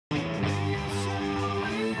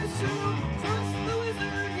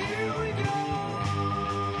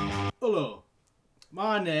Hello,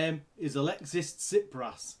 my name is Alexis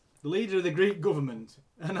Tsipras, the leader of the Greek government,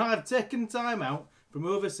 and I have taken time out from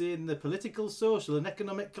overseeing the political, social and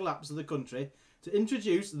economic collapse of the country to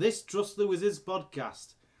introduce this Trust the Wizards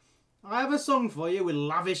podcast. I have a song for you with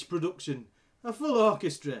lavish production, a full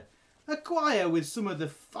orchestra, a choir with some of the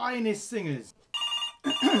finest singers.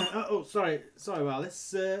 Sorry about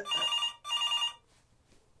this.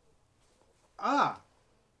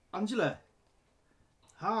 Angela.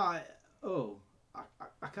 Hi.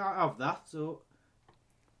 I can't have that.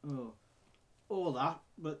 All that.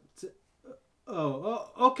 But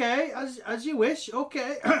okay. As you wish.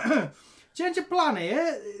 Okay. Change of plan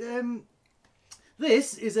here.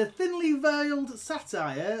 This is a thinly veiled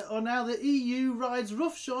satire on how the EU rides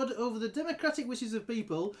roughshod over the democratic wishes of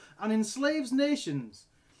people and enslaves nations.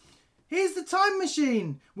 Here's the time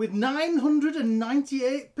machine with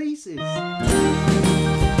 998 pieces.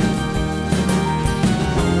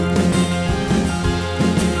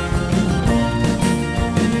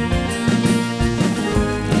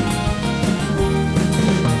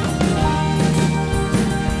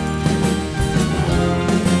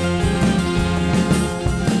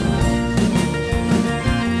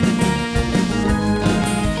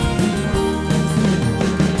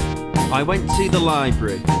 I went to the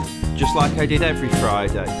library, just like I did every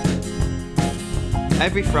Friday.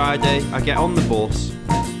 Every Friday I get on the bus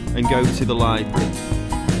and go to the library.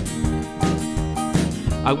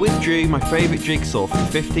 I withdrew my favourite jigsaw for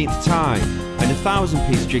the 15th time and a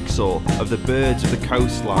 1,000-piece jigsaw of the birds of the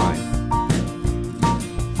coastline.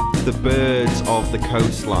 The birds of the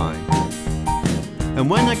coastline. And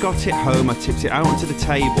when I got it home I tipped it out onto the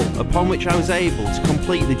table, upon which I was able to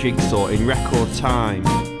complete the jigsaw in record time.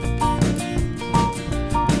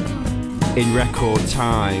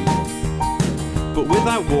 But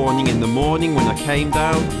without warning, in the morning when I came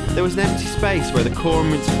down, there was an empty space where the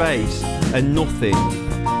cormorant's face, and nothing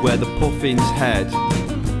where the puffin's head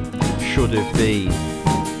should have been.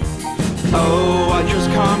 Oh, I just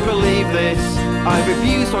can't believe this. I've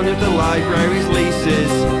abused one of the library's leases,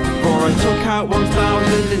 for I took out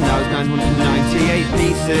 1,000 and now it's 998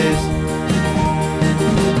 pieces.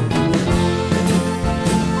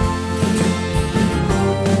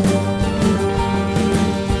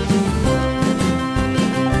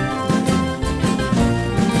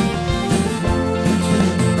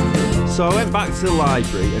 So I went back to the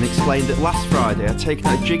library and explained that last Friday I'd taken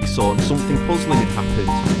out a jigsaw and something puzzling had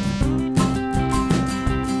happened.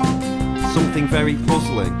 Something very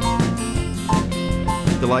puzzling.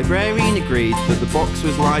 The librarian agreed that the box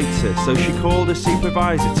was lighter, so she called a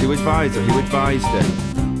supervisor to advise her who advised her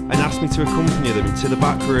and asked me to accompany them into the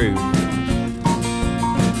back room.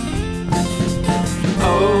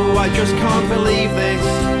 Oh, I just can't believe this.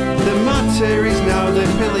 The matter is now the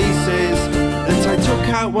police's. That I took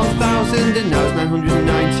out 1,000 and now it's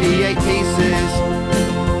 998 pieces.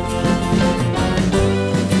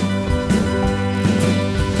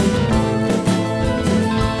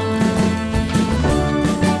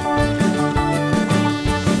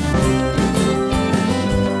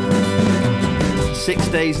 6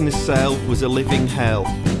 days in a cell was a living hell.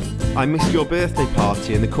 I missed your birthday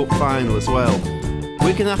party and the cup final as well.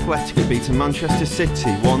 Wigan Athletic had beaten Manchester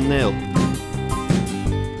City 1-0.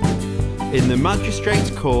 In the magistrate's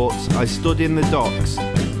courts, I stood in the docks,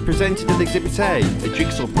 presented as Exhibit A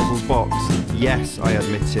jigsaw puzzles box. Yes, I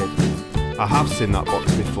admitted, I have seen that box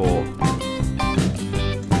before.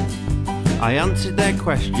 I answered their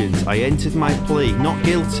questions, I entered my plea, not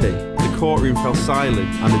guilty. The courtroom fell silent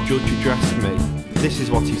and the judge addressed me. This is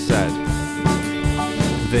what he said.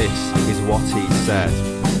 This is what he said.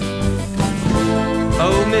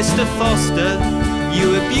 Oh, Mr. Foster,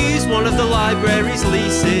 you abused one of the library's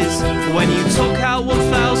leases when you took out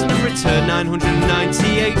 1,000 and returned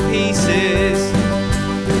 998 pieces.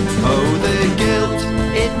 Oh, the guilt,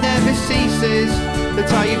 it never ceases, that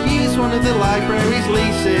I abused one of the library's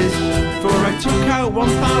leases, for I took out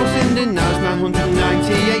 1,000 and now it's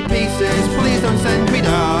 998 pieces. Please don't send me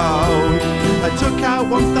down. I took out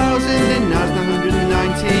 1,000 and now it's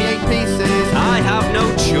 998 pieces. I have no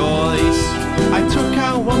choice. I took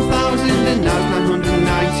out 1,000 and now it's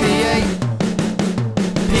 998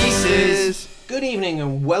 pieces. Good evening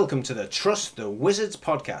and welcome to the Trust the Wizards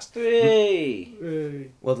podcast.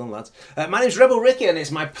 Hey. Well done, lads. My name's Rebel Ricky and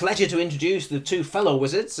it's my pleasure to introduce the two fellow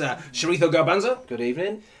wizards, Sharitho Garbanzo. Good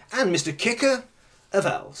evening. And Mr. Kicker of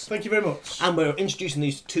Elves. Thank you very much. And we're introducing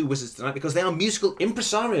these two wizards tonight because they are musical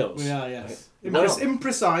impresarios. We are, yes. No.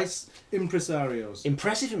 Imprecise impresarios.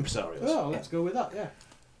 Impressive impresarios. Oh, let's go with that, yeah.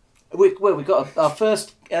 We got our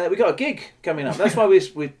first. We got a gig coming up. That's why we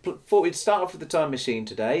thought we'd start off with the Time Machine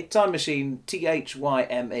today. Time Machine,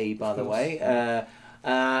 THYME, by the way,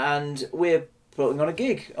 and we're putting on a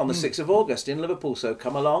gig on the 6th of August in Liverpool. So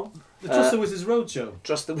come along. The Trust the Wizards Roadshow.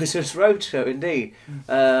 Trust the Wizards Roadshow, indeed.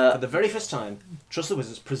 For the very first time, Trust the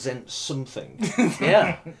Wizards presents something.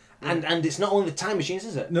 Yeah. And it's not only the Time Machines,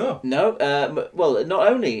 is it? No. Well, not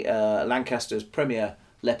only Lancaster's premier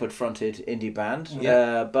leopard-fronted indie band,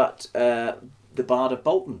 but the Bard of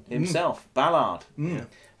Bolton himself, Ballard,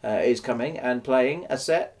 is coming and playing a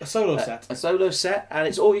set. A solo set. A solo set, and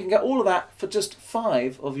it's all you can get all of that for just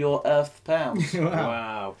 £5 of your earth pounds.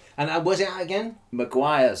 Wow. And where's it at again?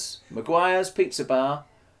 Maguire's Pizza Bar,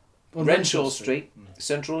 On Renshaw Street,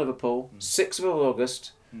 Central Liverpool, 6th of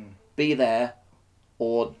August. Be there,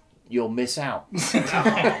 or you'll miss out. You're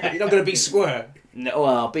not going to be square. No,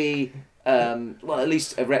 I'll be at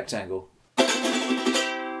least a rectangle.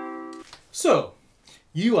 So,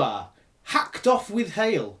 you are hacked off with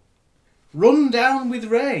hail, run down with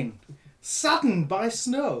rain, saddened by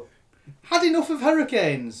snow, had enough of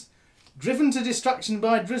hurricanes, driven to distraction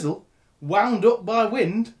by drizzle, wound up by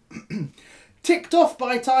wind, ticked off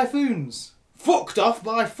by typhoons, fucked off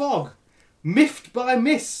by fog, miffed by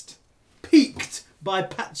mist, peaked by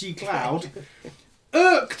patchy cloud,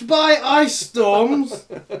 irked by ice storms,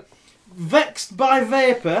 vexed by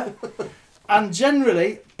vapour, and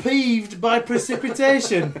generally peeved by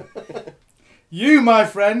precipitation. You, my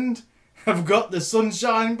friend, have got the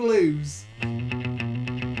sunshine blues.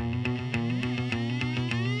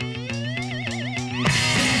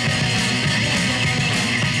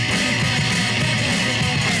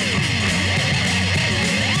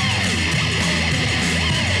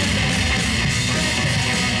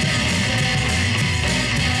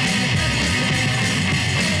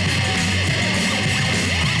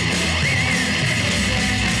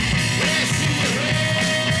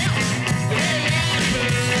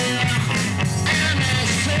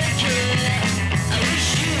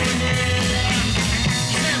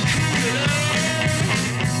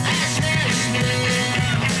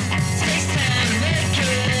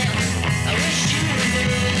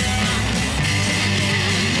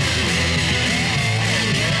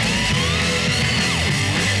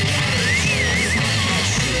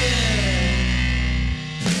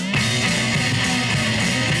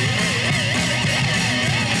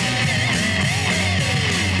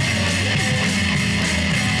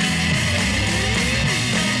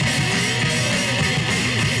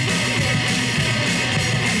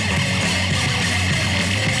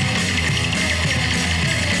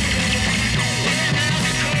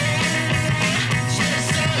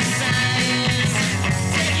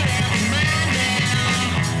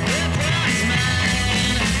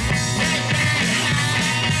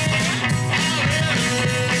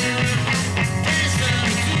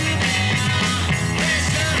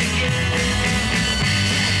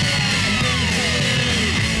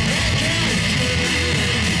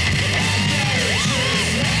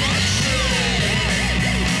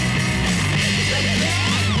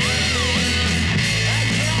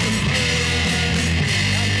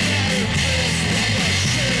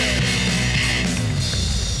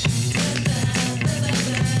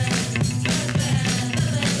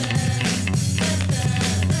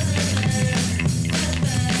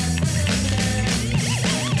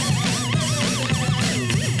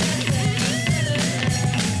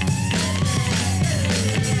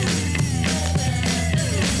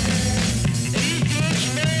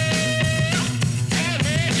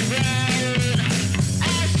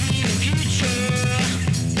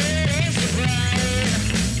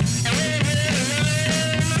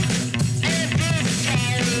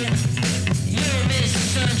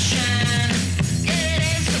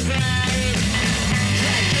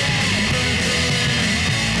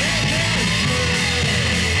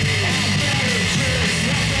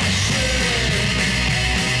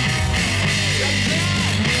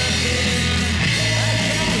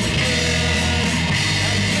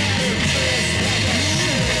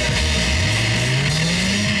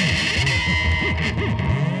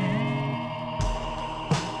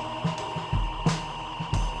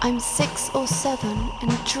 I'm 6 or 7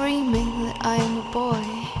 and dreaming that I am a boy.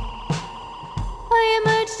 I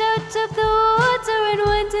emerged out of the water and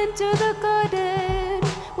went into the garden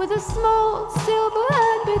with a small silver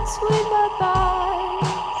hand between my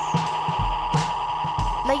thighs.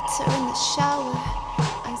 Later in the shower,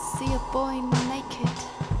 I see a boy naked.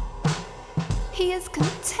 He is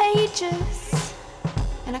contagious,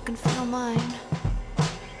 and I can feel mine.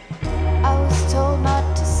 I was told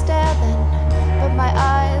not to stare then, but my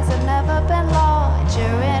eyes have never been larger.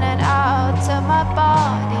 In and out of my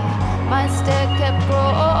body, my stare kept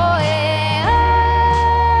growing.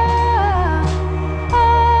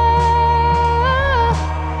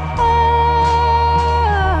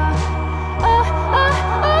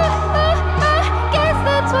 Guess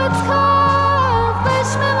that's what's called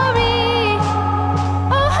fresh memory.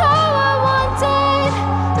 Oh, how I wanted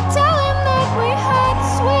to tell him that we had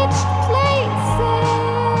switched places.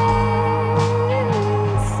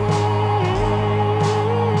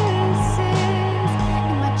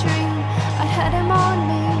 In my dream, I had him on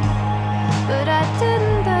me, but I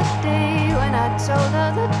didn't that day when I told her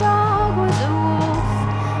the dog was a wolf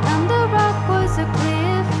and the rock was a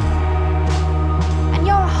cliff. And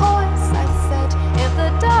you're a horse, I said. If the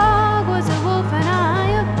dog was a wolf and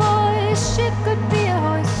I a boy, she could be a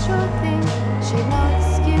horse, sure thing. She'd no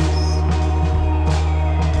excuse.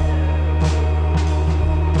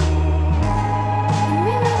 And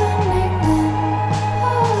we were running then,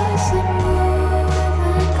 horse and wolf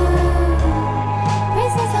and girl.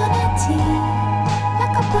 Braces on her teeth,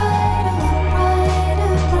 like a bridle,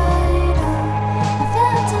 bridle, bridle. I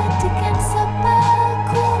felt tight against supper,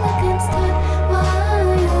 cool against hot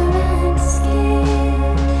wire and skin.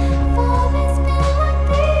 I've always been like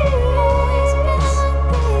this, always been like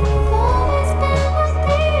this. I've always been like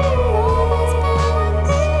this, always been like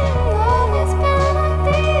this. I've always been like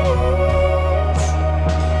this.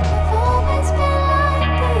 I've always been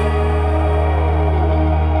like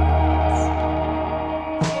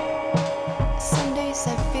this. Some days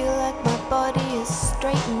I feel like my body is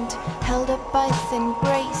straightened, held up by thin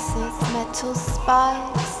braces. Metal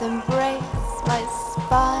spikes embrace my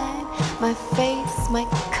spine, my face, my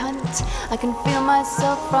cunt. I can feel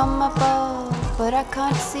myself from above, but I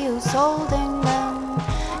can't see who's holding them.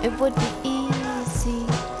 It would be easy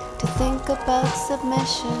to think about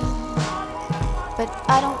submission, but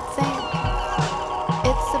I don't think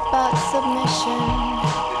it's about submission.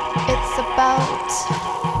 It's about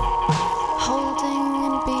holding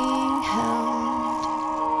and being held.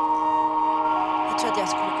 Jag tror att jag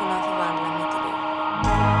skulle kunna förvandla mig till det.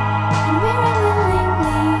 And we're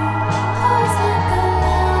willingly, horse like a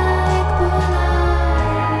like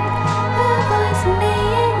polite. Her voice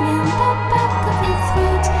neighing in the back of his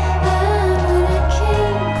throat. And when I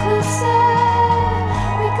came closer,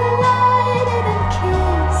 we collided and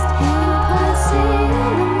kissed. In passing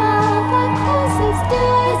the mouth like horses do.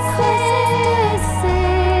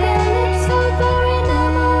 Their lips so very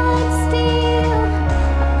narrow and steel.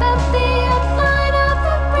 I felt the outline of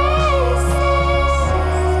the braces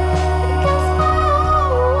against my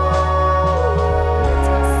own words.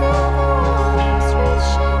 My silver arms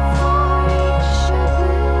reaching for each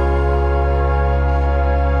other.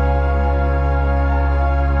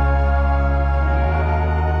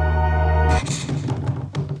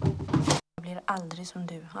 Jag blir aldrig som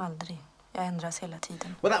du, aldrig. Jag ändras hela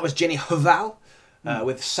tiden. Well, that was Jenny Hval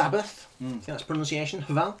with Sabbath. I think that's pronunciation,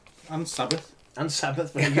 Hval. And Sabbath. And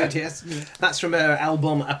Sabbath, very good, yes. That's from her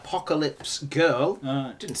album Apocalypse Girl.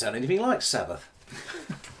 Didn't sound anything like Sabbath.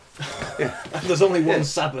 There's only one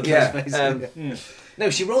Sabbath, Yeah, let's face it. No,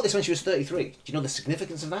 she wrote this when she was 33. Do you know the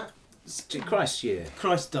significance of that? Christ's year.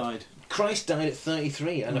 Christ died. Christ died at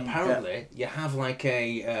 33, and apparently you have like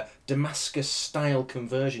a Damascus-style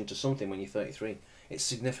conversion to something when you're 33. It's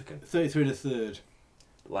significant. 33 to 3rd.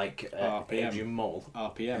 Like RPM. Adrian Mole.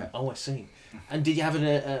 RPM. Oh, I see. And did you have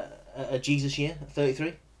a Jesus year at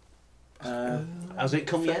 33? Has it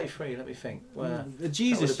come yet? 33, let me think. Well, A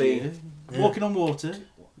Jesus That would have year. Walking on water.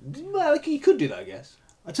 Well, you could do that, I guess.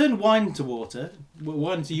 I turned wine to water.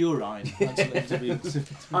 Wine to urine. Actually, to be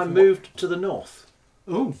I moved to the north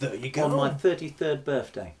Oh, There you go. on my 33rd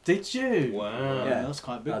birthday. did you? Wow. Yeah. That's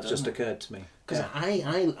quite big. That just isn't it? occurred to me. Because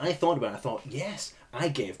I thought about it, I thought, yes, I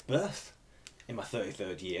gave birth in my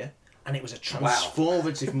 33rd year, and it was a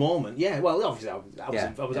transformative moment. Yeah, well, obviously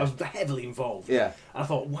I was heavily involved. Yeah. And I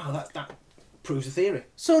thought, wow, that proves a theory.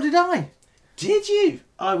 So did I. Did you?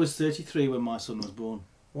 I was 33 when my son was born.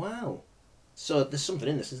 Wow. So there's something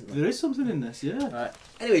in this, isn't there? There is something in this, yeah. Right.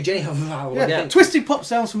 Anyway, Jenny Hval. Yeah. Twisted pop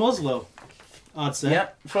sounds from Oslo, I'd say. Yeah,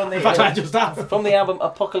 from In fact, I the just have. from the album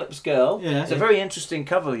Apocalypse Girl. Yeah. It's a very interesting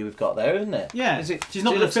cover you've got there, isn't it? Yeah. Is it She's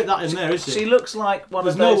not she going to looks- fit that in there, is she? She looks like one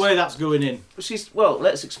There's of those. no way that's going in. Well,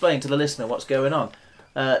 let's explain to the listener what's going on.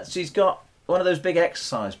 She's got one of those big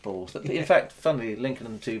exercise balls. That, in fact, funnily linking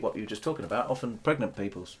them to what you were just talking about, often pregnant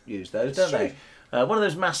people use those, don't they? One of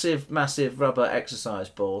those massive rubber exercise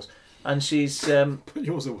balls. And she's Put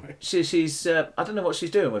yours away. she's I don't know what she's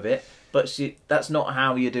doing with it, but that's not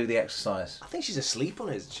how you do the exercise. I think she's asleep on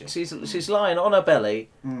it, isn't she? She's lying on her belly,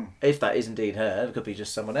 if that is indeed her. It could be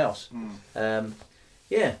just someone else.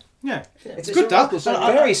 Yeah, Yeah, It's good. a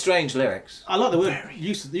That Very strange lyrics. I like the word.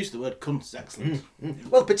 Use of the word "cunt" is excellent.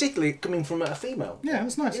 Well, particularly coming from a female. Yeah,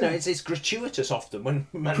 that's nice. You know, it's gratuitous often when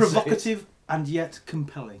men say Provocative and yet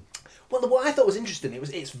compelling. Well, what I thought was interesting,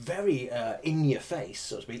 it's very in your face,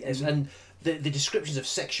 so to speak, and the descriptions of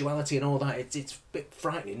sexuality and all that, it's a bit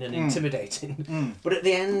frightening and intimidating. But at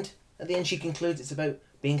the end, she concludes it's about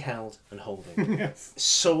being held and holding. Yes.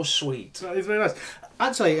 So sweet. That is very nice.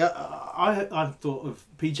 Actually, I thought of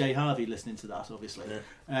PJ Harvey listening to that, obviously. Yeah.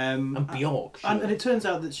 And Bjork. And it turns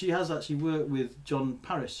out that she has actually worked with John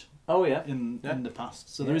Parrish. Oh yeah. In the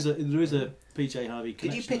past, so there is a PJ Harvey connection.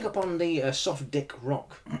 Did you pick up on the soft dick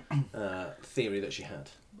rock theory that she had?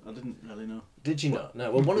 I didn't really know. Did you not?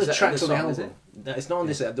 No. Well, one of the tracks on the album. No, it's not on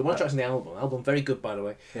this. The one tracks on the album, very good by the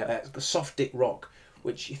way. Yeah. It's got soft dick rock,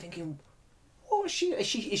 which you're thinking, what was she? Is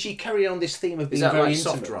she carrying on this theme of being Is that very like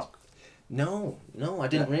intimate? soft rock? No, I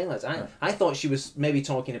didn't realise. I thought she was maybe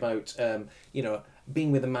talking about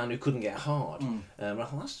being with a man who couldn't get hard. I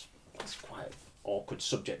thought that's quite an awkward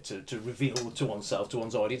subject to reveal to oneself, to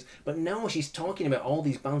one's audience. But no, she's talking about all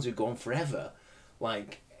these bands who go on forever,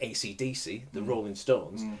 like AC/DC, the Rolling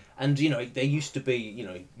Stones, and they used to be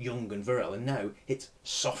young and virile, and now it's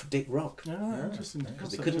soft dick rock. Oh, interesting. Because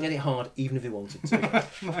they couldn't get it hard even if they wanted to.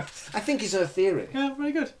 Nice. I think it's her theory. Yeah,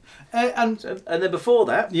 very good. And then before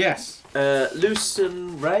that, yes,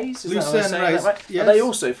 Lucerne Rays. Is Lucerne that how I say Rays, that right? yes. Are they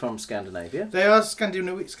also from Scandinavia? They are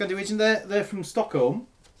Scandinavian. They're from Stockholm.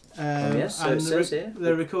 Yes, so it says here.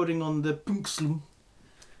 They're recording on the Punkslum.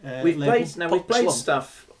 We've played Punkslum.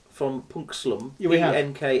 stuff from Punkslum. Yeah, we have.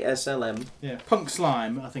 PNKSLM. Yeah, Punk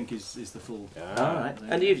Slime, I think is the full. All right.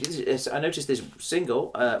 And I noticed this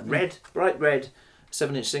single, bright red,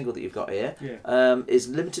 7-inch single that you've got here, is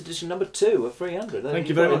limited edition number 2 of 300. Thank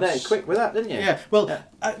you very much. There quick with that, didn't you? Yeah. Well,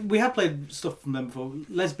 we have played stuff from them before.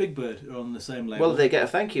 Les Big Bird are on the same label. Well, they get a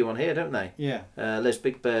thank you on here, don't they? Yeah. Les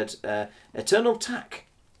Big Bird, Eternal Tack.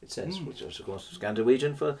 It says, which is of course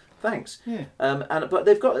Scandinavian for thanks. Yeah. But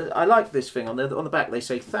they've got. I like this thing on the back. They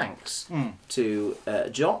say thanks to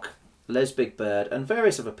Jock, Les Big Bird, and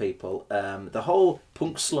various other people. The whole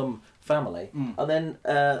Punkslum family, and then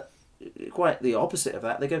quite the opposite of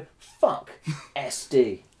that. They go fuck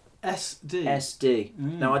SD. SD.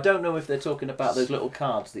 Now I don't know if they're talking about those little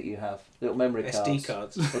cards that you have, little memory cards. SD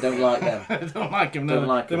cards. I don't like them. I don't like them. Don't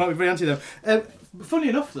like they them. might be very anti them. Funny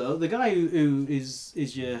enough, though, the guy who is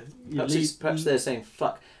your Perhaps they're saying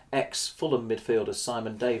fuck ex-Fulham midfielder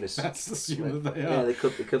Simon Davis. That's assuming that they Yeah, are. it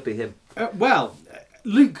could be him.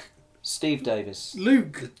 Luke. Steve Davis.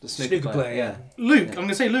 Luke. The snooker player. Yeah. Luke. I'm going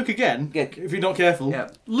to say Luke again. Yeah. If you're not careful. Yeah.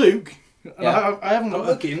 Luke. Yeah. I haven't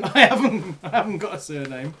got. I haven't got a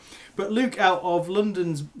surname. But Luke out of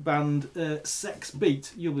London's band Sex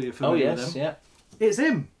Beat. You'll be familiar with them. Yeah. It's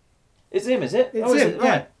him. It's him, is it? It's is him. it?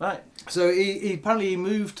 Yeah. Right. So he apparently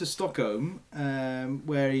moved to Stockholm,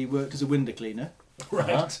 where he worked as a window cleaner.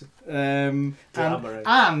 Right.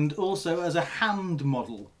 And also as a hand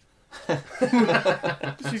model.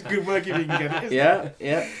 Which is good work if you can get it.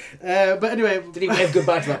 Yeah. But anyway, did he wave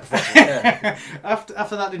goodbye to that profession?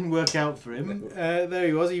 After that didn't work out for him, there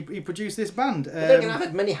he was. He produced this band. I've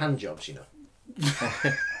had many hand jobs, you know.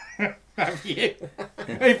 Have you?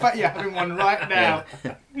 In fact, you're having one right now.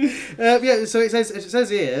 So it says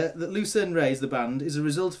here that Lucerne Rays, the band, is a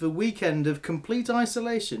result of a weekend of complete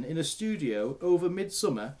isolation in a studio over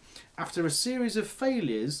midsummer after a series of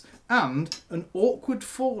failures and an awkward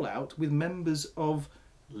fallout with members of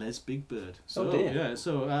Les Big Bird. So, oh dear. Yeah,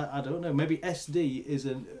 so I don't know. Maybe SD is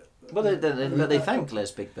a... Well, they thanked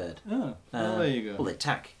Les Big Bird. Oh, well, there you go. Well, they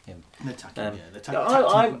tack him. They tack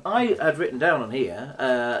him, I had written down on here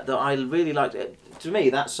that I really liked it. To me,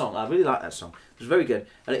 that song, I really liked that song. It was very good.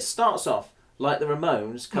 And it starts off like the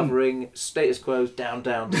Ramones covering Status Quo's Down,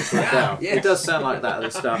 Down, Down, Down. Yes. It does sound like that at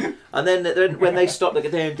the start. And then when they stop, they go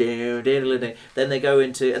then they go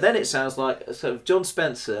into, and then it sounds like sort of John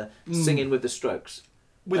Spencer singing with the Strokes.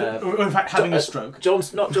 Or in fact, having a stroke.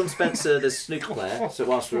 Not John Spencer, the snooker player. So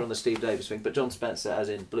whilst we're on the Steve Davis thing, but John Spencer, as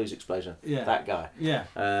in Blues Explosion, that guy. Yeah.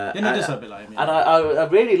 It does sound a bit like him. And I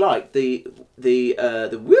really liked the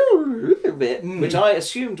wheel bit, which I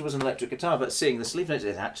assumed was an electric guitar, but seeing the sleeve notes,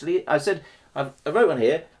 it actually. I wrote on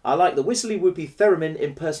here. I like the whistly whoopy theremin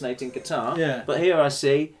impersonating guitar. Yeah. But here I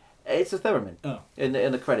see. It's a theremin. Oh. In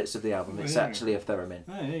the credits of the album, it's actually a theremin.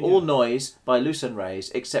 Oh, there you All go. noise by Lucerne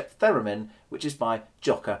Rays, except theremin, which is by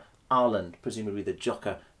Jocker Arland, presumably the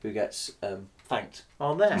jocker who gets thanked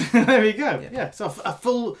on there. There we go. Yeah. So a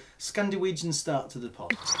full Scandinavian start to the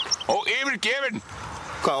pod. Oh, Kevin.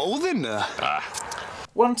 Cold in there.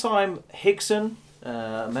 One time, Higson,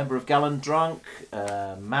 a member of Gallon Drunk,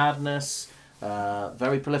 Madness,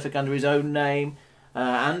 very prolific under his own name,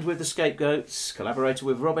 and with the Scapegoats, collaborated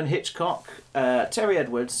with Robin Hitchcock, Terry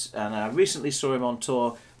Edwards, and I recently saw him on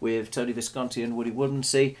tour with Tony Visconti and Woody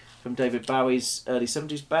Woodmansey from David Bowie's early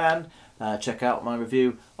 70s band. Check out my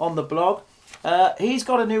review on the blog. He's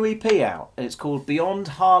got a new EP out, and it's called Beyond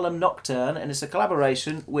Harlem Nocturne, and it's a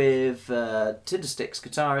collaboration with Tindersticks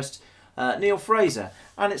guitarist Neil Fraser,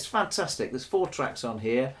 and it's fantastic. There's 4 tracks on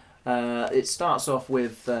here. It starts off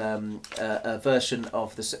with a version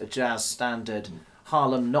of the sort of jazz standard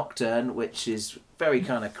Harlem Nocturne, which is very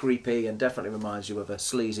kind of creepy and definitely reminds you of a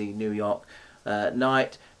sleazy New York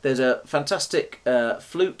night. There's a fantastic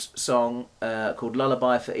flute song called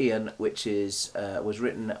Lullaby for Ian, which was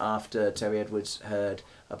written after Terry Edwards heard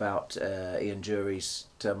about Ian Jury's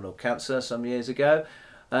terminal cancer some years ago.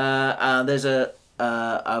 And there's a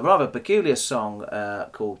rather peculiar song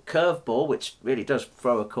called Curveball, which really does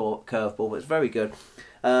throw a curveball, but it's very good.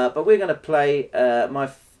 But we're going to play a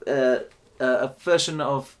version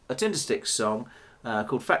of a Tindersticks song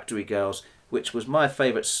called Factory Girls, which was my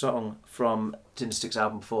favourite song from Tindersticks'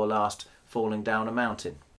 album before last, Falling Down a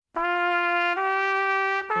Mountain.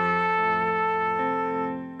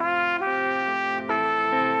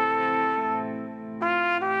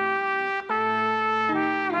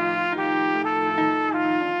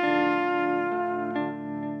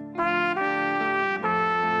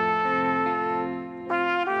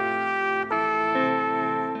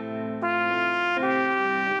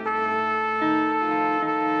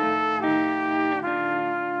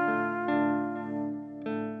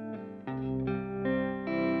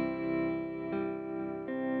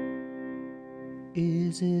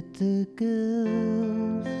 Is it the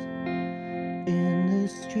girls in the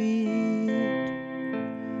street?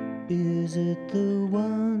 Is it the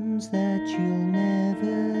ones that you'll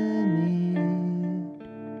never meet?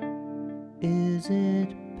 Is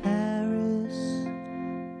it Paris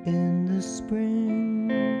in the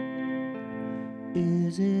spring?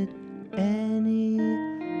 Is it any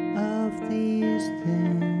of these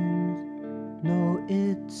things? No,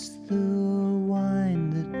 it's the wine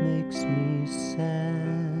that makes me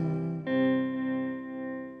sad,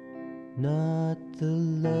 not the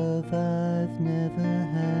love I've never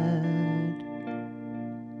had,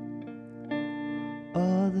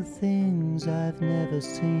 or the things I've never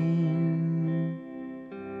seen,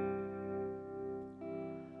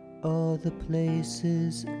 or the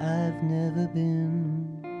places I've never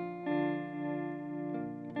been.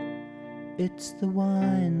 It's the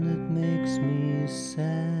wine that makes me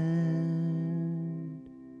sad.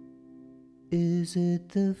 Is it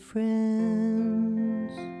the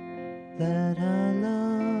friends that are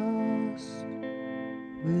lost?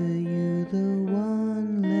 Were you the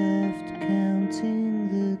one left counting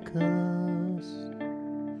the cost?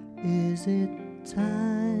 Is it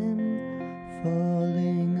time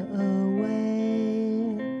falling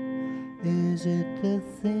away? Is it the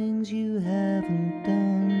things you haven't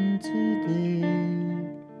done today?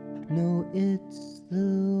 No, it's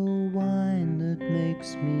the wine that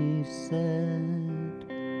makes me sad,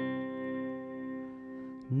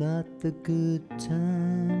 not the good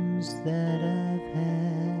times that I've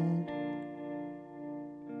had,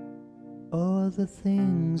 or the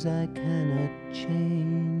things I cannot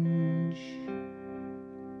change,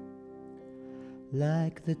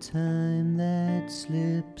 like the time that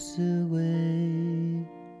slips away.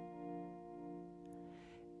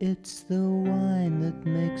 It's the wine that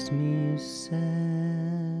makes me sad.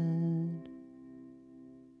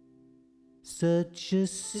 Such a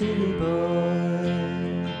silly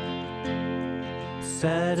boy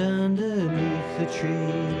sat underneath the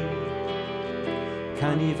tree,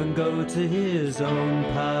 can't even go to his own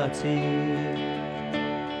party.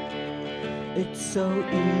 It's so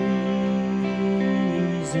easy,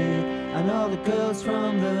 and all the girls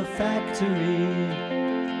from the factory,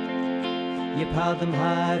 you piled them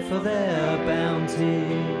high for their bounty,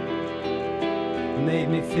 made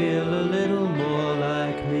me feel a little more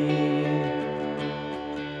like me.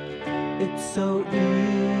 It's so easy,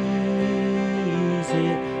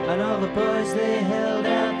 and all the boys, they held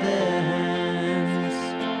out their hands,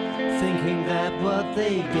 thinking that what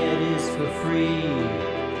they get is for free,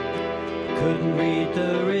 couldn't read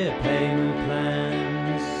the repayment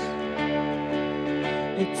plans.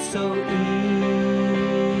 It's so easy,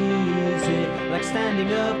 like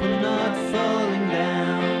standing up and not falling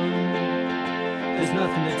down. There's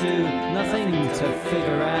nothing to do, nothing to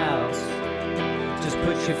figure out. Just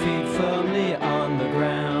put your feet firmly on the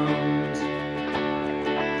ground.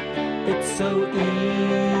 It's so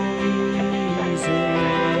easy.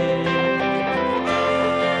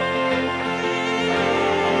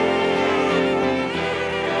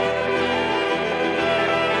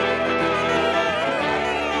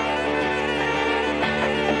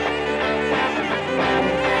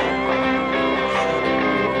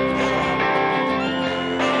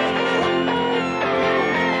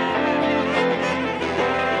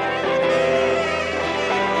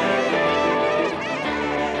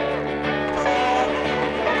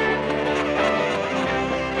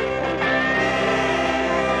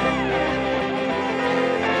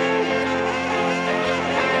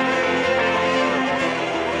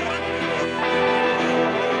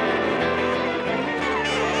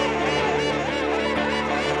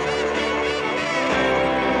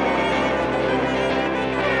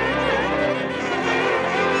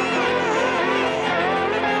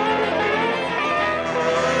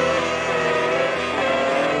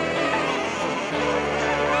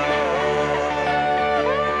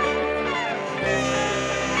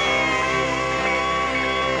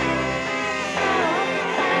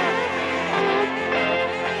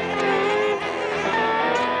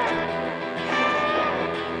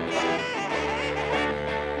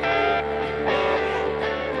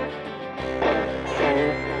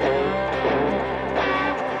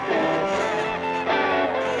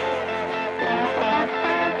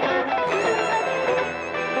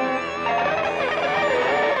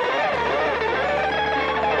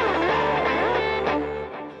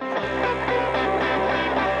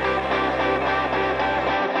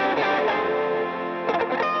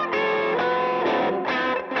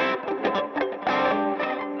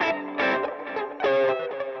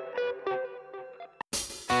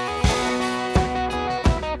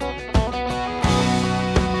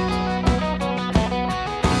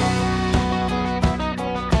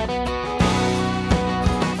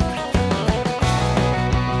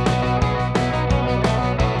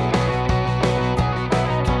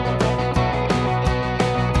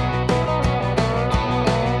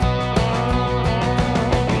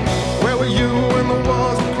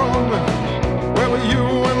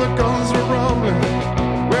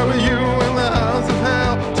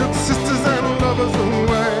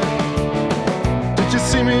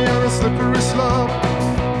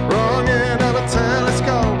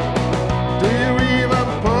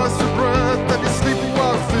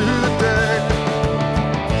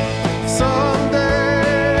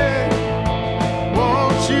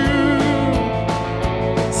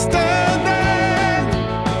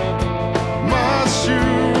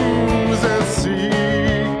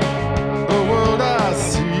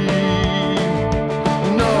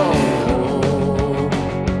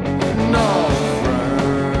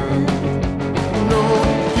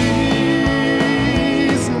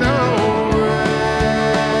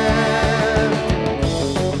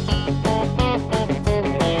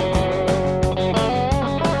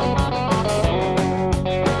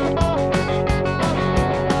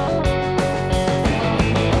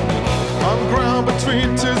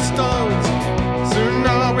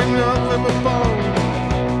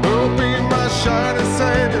 shining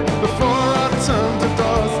savior before I turn to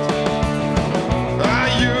dust. Are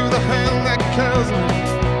you the hand that kills me?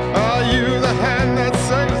 Are you the hand that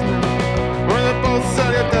saves me? When they both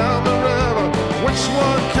set you down the river, which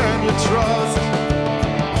one can you trust?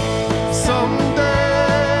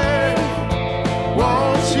 Someday,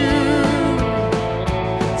 won't you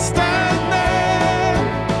stand there,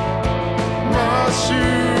 my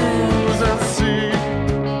shoes, and see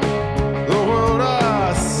the world I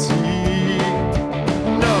see?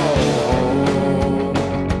 No,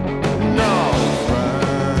 no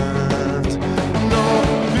friend, no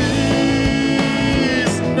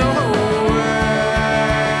peace, no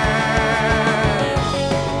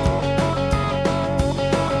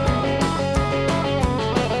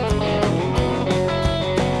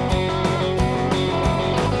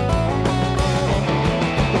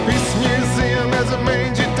Peace Museum has a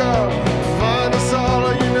mangy dove. Find us all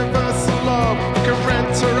a universal love. You can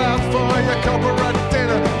rent her out for your corporate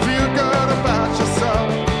dinner. Feel good about yourself.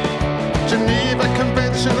 Geneva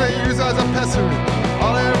Convention they use as a pessary.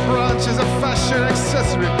 All their branches of fashion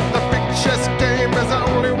accessory. The big chess game is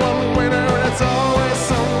only one winner, and it's always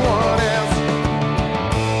someone else.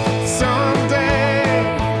 Someday,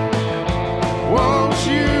 won't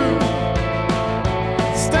you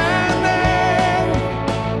stand there,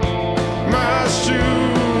 my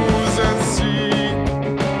shoes, and see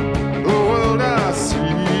the world I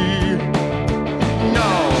see?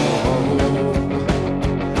 No,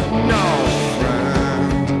 no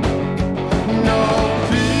friend, no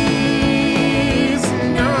peace,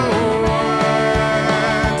 no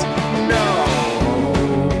want, no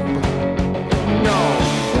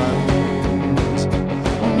friend,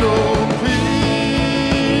 no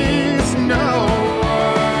peace, no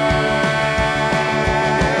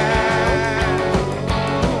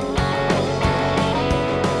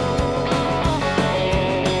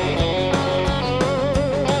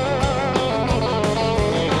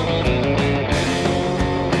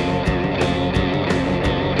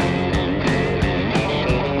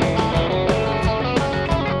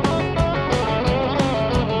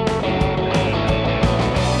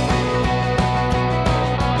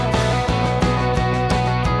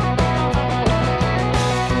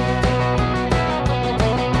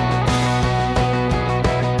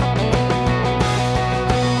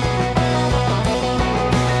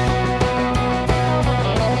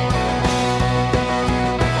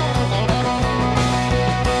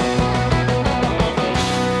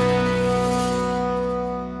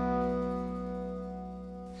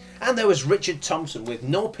And there was Richard Thompson with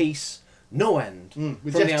No Peace, No End.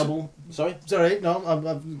 with From the Jeff- album. Sorry? Sorry, no,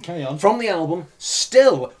 I'm carry on. From the album,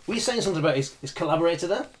 Still. Were you saying something about his collaborator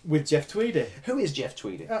there? With Jeff Tweedy. Who is Jeff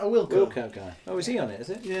Tweedy? Wilco. Wilco guy. Oh, is he on it, is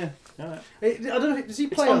it? Yeah. Alright. I don't know, does he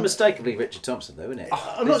It's play on... unmistakably Richard Thompson, though, isn't it?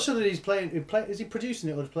 I'm not sure that he's playing... Is he producing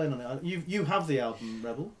it or just playing on it? You have the album,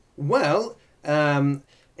 Rebel. Well,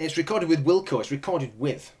 it's recorded with Wilco. It's recorded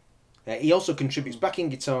with. He also contributes backing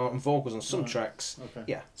guitar and vocals on some tracks. Okay.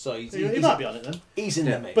 Yeah, so He might be on it then. He's in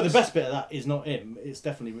the mix. But the best bit of that is not him. It's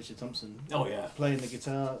definitely Richard Thompson. Oh, yeah. Playing the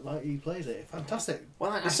guitar like he plays it. Fantastic.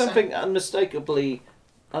 Well, There's something unmistakable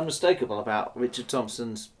about Richard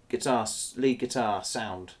Thompson's lead guitar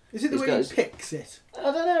sound. Is it the He's way got he his- picks it? I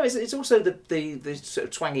don't know. It's also the sort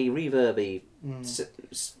of twangy, reverby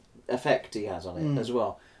effect he has on it as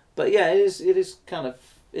well. But yeah, it is kind of.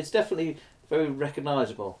 It's definitely very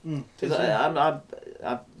recognisable. Because I'm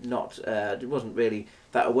not. Wasn't really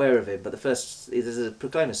that aware of him. But there's a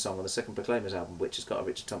Proclaimers song on the second Proclaimers album, which has got a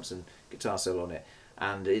Richard Thompson guitar solo on it,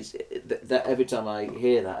 and that every time I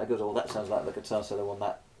hear that, I go, "Oh, that sounds like the guitar solo on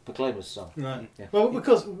that Proclaimers song." Right. Yeah. Well,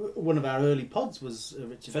 because one of our early pods was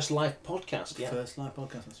Richard. First live podcast, yeah. First live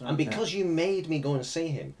podcast, that's right. And because you made me go and see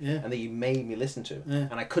him, Yeah. and then you made me listen to him, Yeah.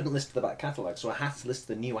 and I couldn't listen to the back catalogue, so I had to listen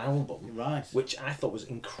to the new album, Right. which I thought was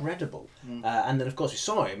incredible. And then, of course, we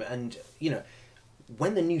saw him, and, you know,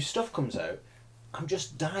 when the new stuff comes out, I'm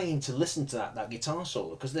just dying to listen to that guitar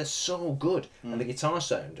solo, because they're so good, and the guitar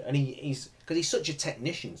sound, and he's such a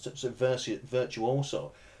technician, such a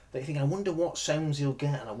virtuoso, that you think, I wonder what sounds he'll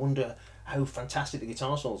get, and I wonder how fantastic the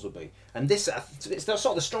guitar solos would be. And this, it's sort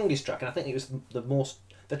of the strongest track, and I think it was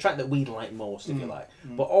the track that we like most, if you like.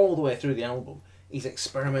 But all the way through the album, he's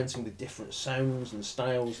experimenting with different sounds and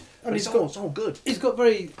styles, and it's all good. His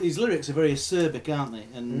lyrics are very acerbic, aren't they?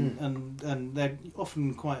 And they're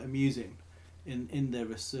often quite amusing in their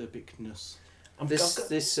acerbicness.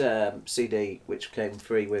 This CD, which came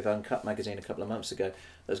free with Uncut magazine a couple of months ago,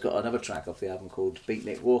 has got another track off the album called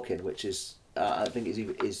Beatnik Walking, which is I think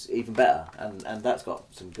is even better, and that's got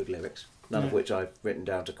some good lyrics. none of which I've written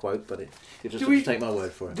down to quote, but you just Do have we- to take my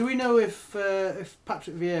word for it. Do we know if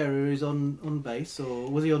Patrick Vieira is on bass or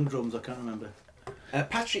was he on drums? I can't remember.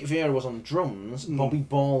 Patrick Vieira was on drums. Bobby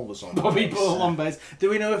Ball was on Bobby bass. Ball on bass. Do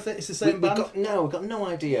we know if it's the same band? We've got no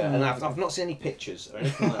idea, and I've not seen any pictures or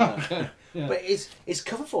anything like that. Yeah. But his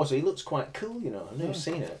cover photo, he looks quite cool, you know. I've never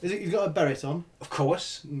seen it. He's got a beret on. Of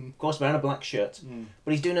course, wearing a black shirt.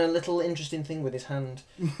 But he's doing a little interesting thing with his hand.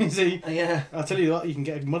 Is he? Yeah, I'll tell you what, you can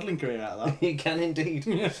get a modelling career out of that. he can indeed.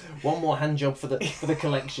 One more hand job for the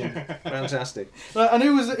collection. Fantastic. Right, and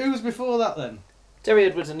who was before that then? Terry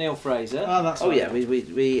Edwards and Neil Fraser. Oh, that's Oh right. yeah, we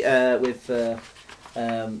with the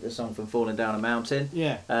song from Falling Down a Mountain.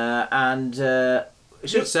 Yeah. And I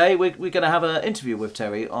should say we're going to have an interview with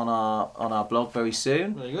Terry on our blog very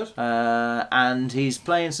soon. Very good. And he's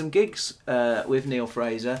playing some gigs with Neil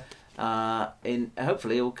Fraser.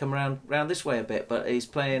 Hopefully he'll come around this way a bit, but he's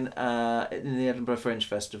playing in the Edinburgh Fringe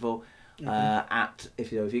Festival.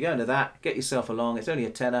 If you're going to that, get yourself along. It's only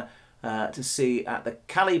a tenner to see at the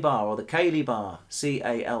Cali Bar or the Cayley Bar,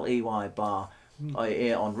 Caley bar,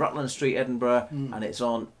 here on Rutland Street, Edinburgh, and it's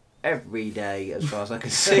on every day as far as I can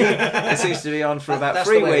see. It seems to be on for about That's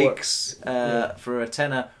 3 the way it weeks for a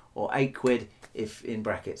tenner or £8 if in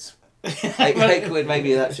brackets. £8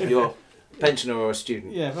 maybe that's if you're a pensioner or a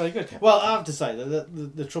student. Yeah, very good. Well, I have to say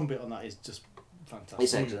that the trumpet on that is just fantastic.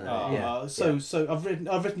 It's excellent. So I've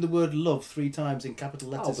written the word love 3 times in capital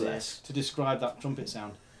letters here bless. to describe that trumpet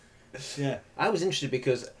sound. Yeah. I was interested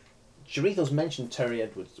because Chorizo's mentioned Terry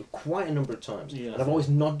Edwards quite a number of times, Yeah. and I've always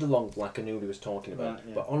nodded along like I knew what he was talking about. Right,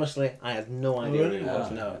 yeah. But honestly, I had no idea really? who he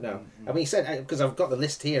was. Oh. No. I mean, he said because I've got the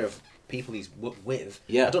list here of people he's with.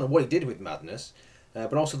 Yeah. I don't know what he did with Madness,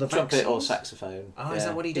 but also the Trumpet or vaccines. saxophone. Oh, is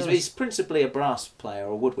that what he does? He's principally a brass player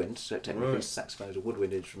or woodwind, so technically Right. saxophone is a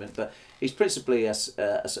woodwind instrument, but he's principally a sort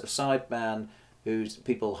of sideman who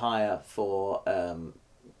people hire for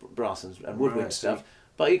brass and woodwind Right, stuff.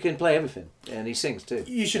 But he can play everything, and he sings too.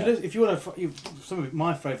 You should listen, if you want to. Some of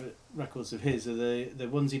my favourite records of his are the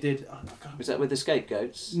ones he did. Was that with the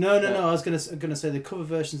Scapegoats? No. I was gonna say the cover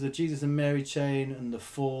versions of Jesus and Mary Chain and The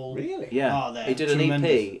Fall. Really? Yeah. they're He did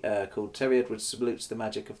tremendous. an EP called Terry Edwards Salutes the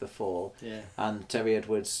Magic of the Fall. Yeah. And Terry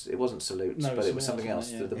Edwards, it wasn't Salutes, No, but it was something something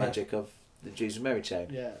else, else, yeah. the magic of the Jesus and Mary Chain.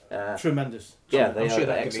 Yeah. Tremendous. Yeah, they I'm are sure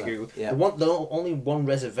that can be excellent. googled. Yeah. The only one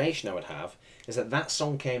reservation I would have is that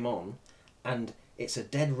song came on, and it's a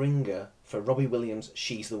dead ringer for Robbie Williams'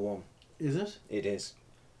 "She's the One." Is it? It is.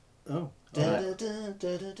 Oh.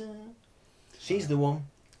 She's the one.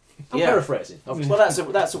 I'm Yeah. paraphrasing. Well,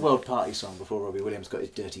 that's a world party song before Robbie Williams got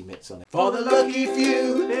his dirty mitts on it. For the lucky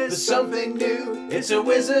few, there's something new. It's a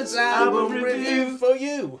Wizard's album review for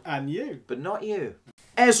you. And you. But not you.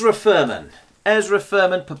 Ezra Furman,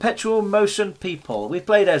 Perpetual Motion People. We've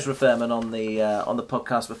played Ezra Furman on the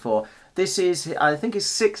podcast before. This is, I think, his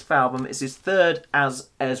 6th album. It's his 3rd as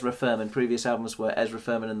Ezra Furman. Previous albums were Ezra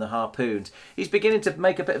Furman and the Harpoons. He's beginning to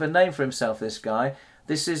make a bit of a name for himself, this guy.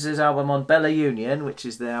 This is his album on Bella Union, which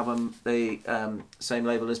is the album, the same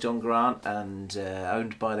label as John Grant, and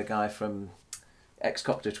owned by the guy from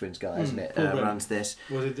ex-Cocteau Twins guy, isn't it? Runs this.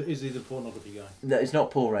 Is he the pornography guy? No, it's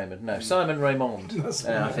not Paul Raymond, no. Simon Raymond,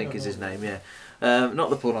 I think is his name, yeah. Not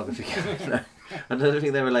the pornography guy, no. I don't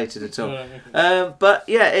think they're related at all. But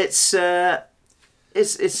yeah, it's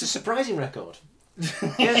It's a surprising record.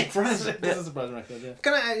 Yeah, It's a surprising record, yeah.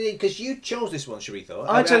 Can I? Because you chose this one, Sharito.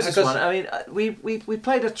 I chose this one. I mean, we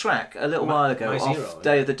played a track a little while ago My off Zero,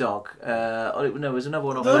 Day of the Dog. No, it was another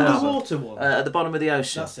one off The that album. underwater one. At the bottom of the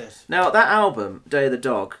ocean. That's it. Now that album, Day of the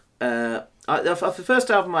Dog. The first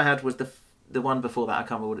album I had was the one before that. I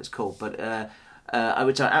can't remember what it's called, but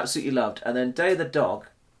which I absolutely loved. And then Day of the Dog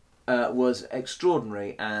was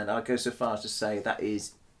extraordinary, and I go so far as to say that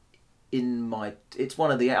is it's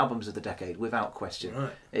one of the albums of the decade without question.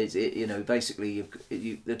 Right. Basically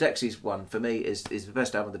the Dexys one for me is the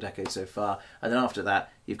best album of the decade so far, and then after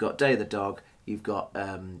that you've got Day of the Dog, you've got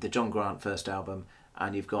the John Grant first album,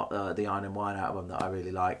 and you've got the Iron and Wine album that I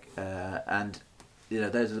really like, and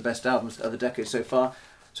those are the best albums of the decade so far.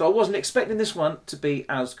 So I wasn't expecting this one to be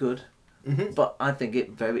as good. Mm-hmm. But I think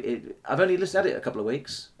I've only listened at it a couple of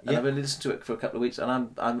weeks, and I've only listened to it for a couple of weeks, and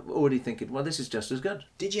I'm already thinking, well, this is just as good.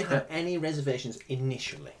 Did you have any reservations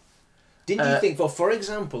initially? Did you think, for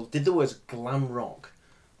example, did the words glam rock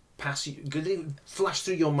pass you? Did it flash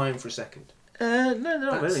through your mind for a second? No,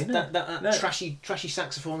 not really. No. That No. trashy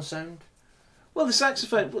saxophone sound. Well, the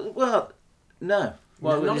saxophone. Well, no.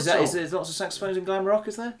 Well, not is at all. there lots of saxophones in glam rock?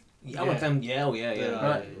 Is there? Yeah, well, them, yeah.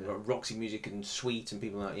 Right. Roxy Music and Sweet and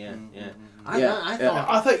people like that. Mm-hmm. I thought.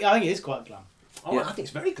 I think it is quite glam. Oh, I think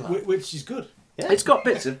it's very glam. Which is good. Yeah. It's got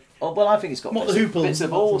bits of. Well, I think it's got Not bits, the of, Hoople, bits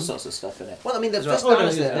of not all from- sorts of stuff in it. Well, I mean, the first Oh, no,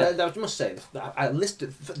 honestly, yeah. I must say, I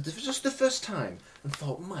listened just the first time and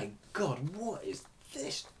thought, my God, what is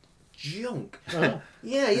this junk?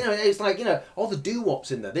 Yeah, it's like, all the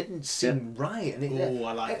doo-wops in there, they didn't seem right. And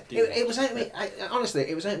I like it doo-wops. was out of me, honestly,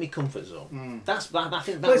 it was out of my comfort zone. I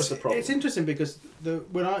think that Well, was the problem. It's interesting because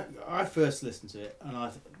when I first listened to it,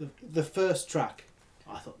 and the first track,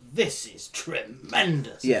 I thought, this is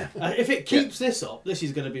tremendous. Yeah. If it keeps this up, this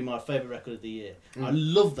is going to be my favourite record of the year. I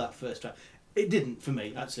love that first track. It didn't for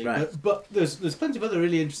me, actually. Right. But there's plenty of other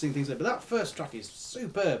really interesting things there. But that first track is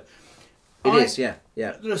superb. It is, yeah.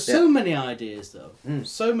 There are so many ideas, though.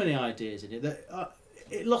 So many ideas in it that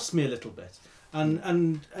it lost me a little bit.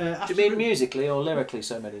 And Do you mean musically or lyrically?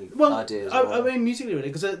 So many ideas. I mean musically, really,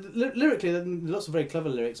 because lyrically, there are lots of very clever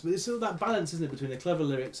lyrics, but it's sort of that balance, isn't it, between the clever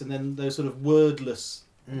lyrics and then those sort of wordless,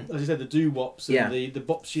 as you said, the doo-wops and the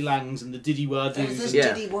bop-she-langs and the diddy-wah-doos. There's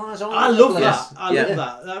and- diddy-wahs all I over love the that. place. I love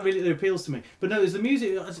that. That really appeals to me. But no, there's the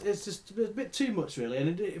music. It's just a bit too much, really,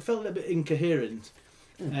 and it felt a little bit incoherent.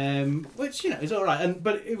 Which is all right.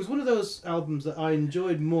 But it was one of those albums that I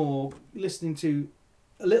enjoyed more listening to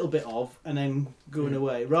a little bit of and then going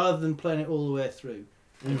away, rather than playing it all the way through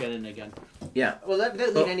again and again. Yeah. Well, don't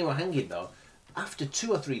leave anyone hanging though. After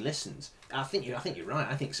 2 or 3 listens, I think you're right.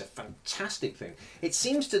 I think it's a fantastic thing. It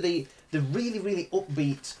seems to the really, really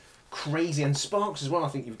upbeat, crazy, and Sparks as well. I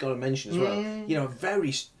think you've got to mention as well.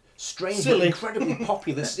 Very strange, Silly. but incredibly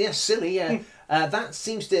popular. Yeah, silly. Yeah, that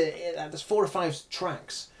seems to. There's 4 or 5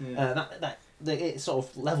 tracks. It sort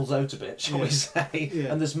of levels out a bit, shall we say?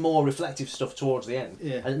 Yeah. And there's more reflective stuff towards the end.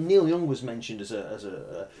 Yeah. And Neil Young was mentioned as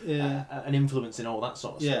an influence in all that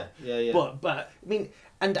sort of stuff. Yeah. But I mean,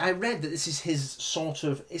 and I read that this is his sort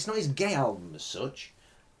of. It's not his gay album as such,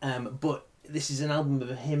 but this is an album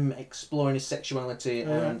of him exploring his sexuality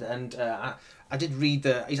and I did read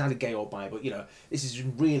that he's either gay or bi, but this is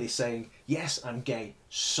really saying, yes, I'm gay.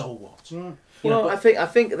 So what? Right. Well, I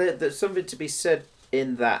think that there's something to be said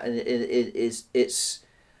in that, and it's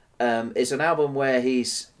an album where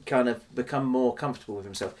he's kind of become more comfortable with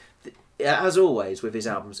himself. As always with his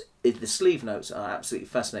albums, the sleeve notes are absolutely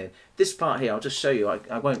fascinating. This part here, I'll just show you.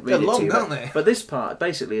 I won't read They're it long, to you, aren't they? but this part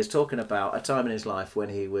basically is talking about a time in his life when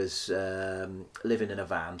he was living in a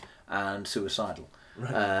van and suicidal.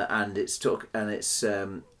 Right. And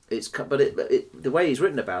the way he's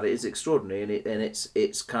written about it is extraordinary, and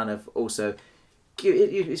it's kind of also.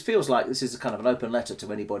 It feels like this is a kind of an open letter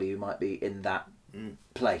to anybody who might be in that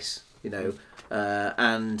place,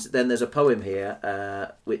 and then there's a poem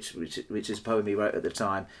here, which is a poem he wrote at the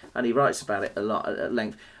time, and he writes about it a lot at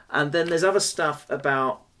length. And then there's other stuff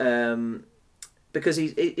about because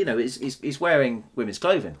he's wearing women's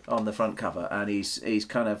clothing on the front cover, and he's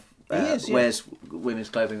kind of wears women's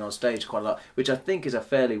clothing on stage quite a lot, which I think is a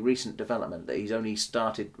fairly recent development that he's only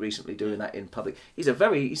started recently doing that in public. He's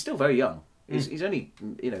still very young. He's only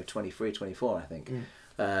 23, 24, I think.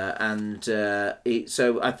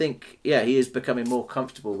 So I think he is becoming more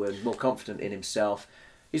comfortable and more confident in himself.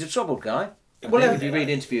 He's a troubled guy. If you read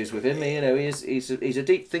interviews with him, he's a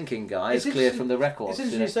deep thinking guy. It's clear from the records.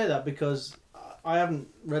 It's interesting you say that because I haven't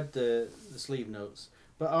read the sleeve notes,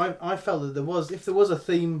 but I felt that if there was a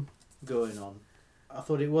theme going on, I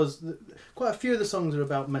thought it was quite a few of the songs are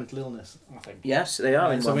about mental illness. I think. Yes, they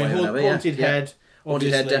are in one way or another. Haunted Head.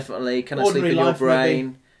 Haunted Head, definitely. Can I Sleep in Your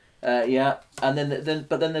Brain? And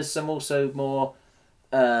then there's some also more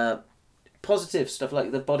positive stuff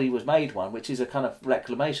like the Body Was Made one, which is a kind of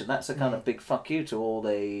reclamation. That's a kind of big fuck you to all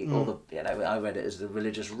the I read it as the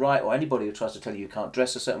religious right, or anybody who tries to tell you can't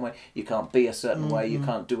dress a certain way, you can't be a certain way, you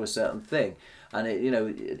can't do a certain thing, and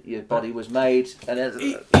your body was made. And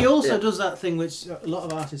he also does that thing which a lot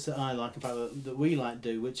of artists that I like that we like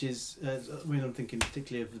do, which is I'm thinking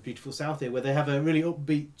particularly of the Beautiful South here, where they have a really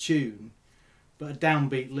upbeat tune but a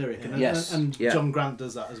downbeat lyric, and John Grant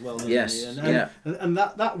does that as well. And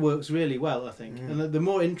that works really well, I think. And the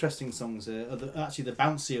more interesting songs are actually the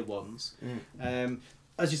bouncier ones.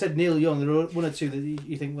 As you said, Neil Young, there are one or two that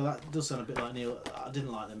you think, well, that does sound a bit like Neil. I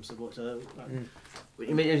didn't like them so much.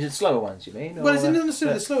 You mean the slower ones? You mean? Well, it's not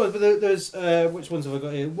necessarily the slower, but there's which ones have I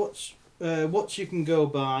got here? What You Can Go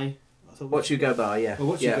By. What You Go By, yeah. Or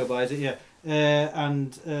What You Go By, is it? Yeah.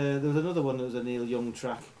 And there was another one that was a Neil Young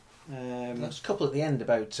track. There's a couple at the end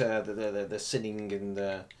about the sinning and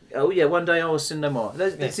the... Oh yeah, One Day I Will Sin No More.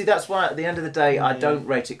 See, that's why at the end of the day I don't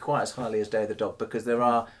rate it quite as highly as Day of the Dog, because there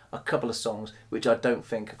are a couple of songs which I don't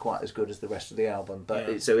think are quite as good as the rest of the album.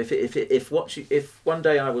 But so if one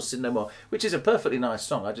day I will sin no more, which is a perfectly nice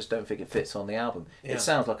song, I just don't think it fits on the album. It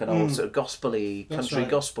sounds like an old sort of gospel-y country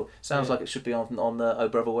gospel. Sounds like it should be on the Oh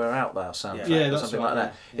Brother Where Art Thou soundtrack or something like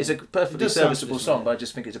that. It's a perfectly serviceable song, but I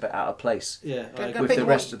just think it's a bit out of place with the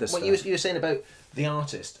rest of the stuff. What you were saying about the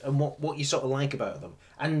artist and what you sort of like about them,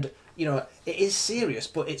 and it is serious,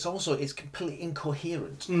 but it's completely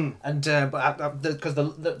incoherent. And because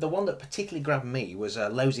the one that particularly grabbed me was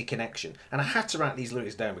Lousy Connection, and I had to write these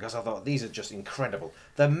lyrics down because I thought these are just incredible.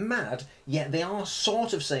 They're mad, yet they are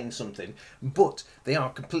sort of saying something, but they are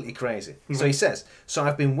completely crazy. So he says, "So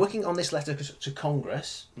I've been working on this letter to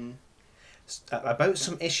Congress about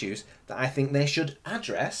some issues that I think they should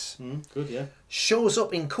address." Good, yeah. Shows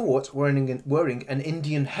up in court wearing an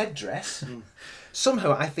Indian headdress.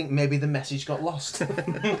 Somehow I think maybe the message got lost.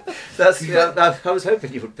 I was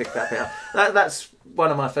hoping you would pick that bit up. That's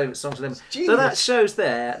one of my favourite songs of them. So that shows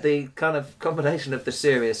there the kind of combination of the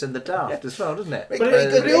serious and the daft as well, doesn't it? But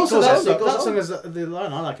it also that song is the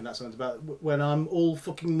line I like in that song is about when I'm all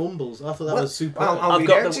fucking mumbles. I thought that was super. I've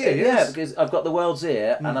got because I've got the world's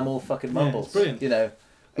ear and I'm all fucking mumbles. It's brilliant.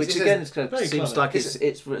 Which again seems like clever.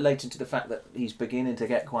 it's related to the fact that he's beginning to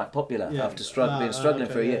get quite popular after struggling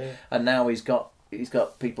for a year, and now he's got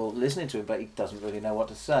people listening to him, but he doesn't really know what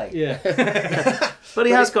to say. Yeah, but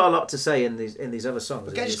he has got a lot to say in these other songs.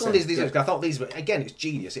 Okay, just go on these. I thought these were, again, it's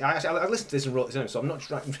genius. I listened to this and wrote this down, so I'm not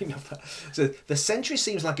reading off that. So the century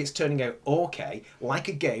seems like it's turning out okay, like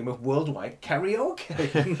a game of worldwide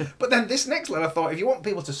karaoke. But then this next line, I thought, if you want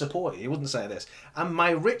people to support you wouldn't say this. And my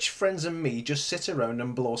rich friends and me just sit around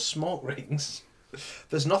and blow smoke rings.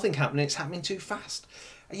 There's nothing happening. It's happening too fast.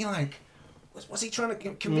 And you're like, what's he trying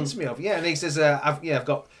to convince me of? Yeah, and he says, I've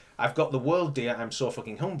got the world, dear. I'm so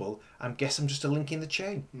fucking humble. I guess I'm just a link in the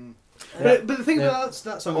chain. But the thing about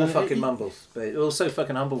that song, all fucking mumbles, but also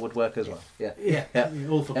fucking humble would work as well. Yeah.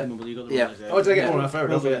 All fucking mumble. You got the right. Oh, did I get one of my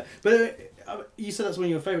favourites? But you said that's one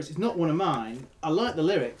of your favourites. It's not one of mine. I like the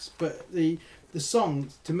lyrics, but the song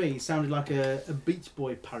to me sounded like a Beach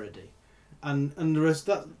Boy parody. And the rest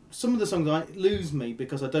some of the songs lose me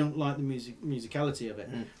because I don't like the musicality of it.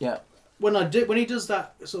 Yeah. When he does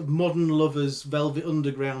that sort of modern lovers, Velvet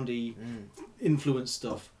Undergroundy influence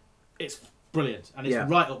stuff, it's brilliant and it's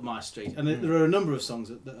right up my street. And there are a number of songs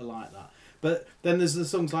that are like that. But then there's the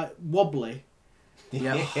songs like Wobbly.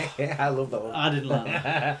 Yeah, I love that one. I didn't like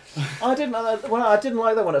that. I didn't like that. Well, I didn't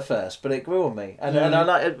like that one at first, but it grew on me, and I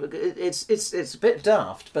like it. It's a bit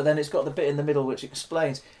daft, but then it's got the bit in the middle which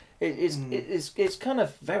explains. It's kind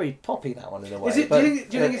of very poppy, that one, in a way. Is it? Do you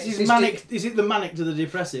think it's manic? Is it the manic to the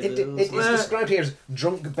depressive? It's described here as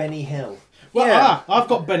drunk Benny Hill. Well, I've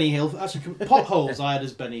got Benny Hill. Actually, Potholes I had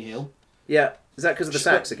as Benny Hill. Yeah. Is that because of the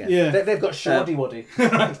sax again? Yeah. They've got Shoddy Waddy.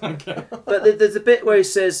 But there's a bit where he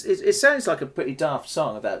says, it sounds like a pretty daft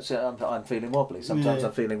song about I'm feeling wobbly. Sometimes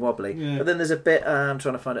I'm feeling wobbly. Yeah. But then there's a bit, I'm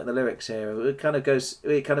trying to find it in the lyrics here, it kind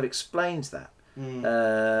of explains that.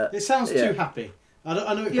 It sounds too happy.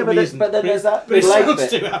 I know it isn't. But then there's that middle eight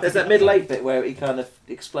bit. There's that middle eight bit where he kind of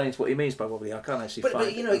explains what he means by wobbly. I can't actually find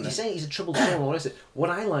it. But you're saying he's a troubled soul. What is it?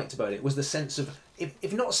 What I liked about it was the sense of,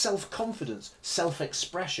 if not self-confidence,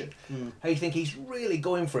 self-expression. How you think he's really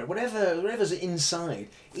going for it. Whatever's inside,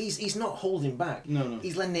 he's not holding back. No.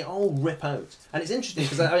 He's letting it all rip out. And it's interesting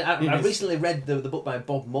because I recently read the book by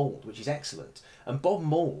Bob Mould, which is excellent. And Bob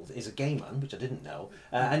Mould is a gay man, which I didn't know,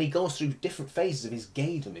 and he goes through different phases of his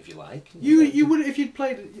gaydom, if you like. You would, if you'd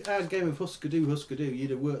played a game of Husker Du, you'd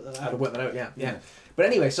have worked that out. I'd have worked that out, yeah. But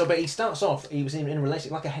anyway, but he starts off, he was in a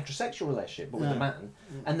relationship, like a heterosexual relationship, but with a man,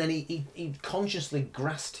 and then he consciously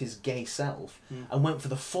grasped his gay self and went for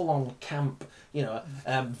the full-on camp,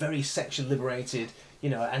 very sexually liberated,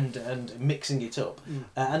 and mixing it up.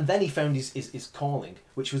 And then he found his calling,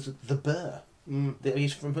 which was the Burr.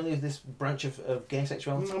 He's familiar with this branch of gay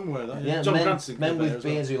sexuality? I'm aware of that. Yeah, John men with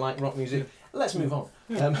beards who like rock music. Let's move on.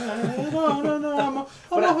 No.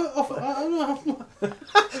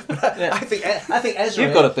 I think Ezra.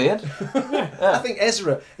 You've got a beard. I think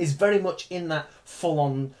Ezra is very much in that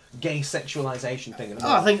full-on gay sexualisation thing.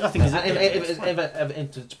 I think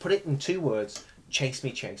to put it in 2 words, chase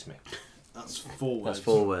me. That's 4 words. That's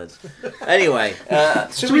 4 words. Anyway,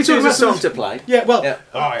 should we choose a song to play? Yeah, well,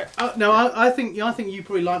 no, I think you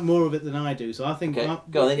probably like more of it than I do. So I think. Okay.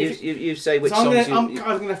 Go on, then you say which songs. I'm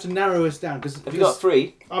going to have to narrow us down because. Have you got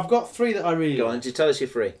 3? I've got 3 that I really. Go on, like. tell us your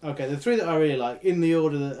 3. Okay, the 3 that I really like in the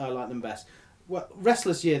order that I like them best. Well,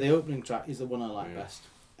 Restless Year, the opening track, is the one I like best.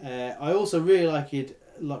 I also really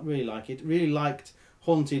liked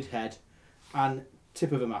Haunted Head, and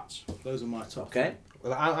Tip of a Match. Those are my top. Okay.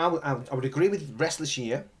 Well, I would agree with Restless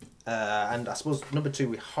Year. and I suppose number 2,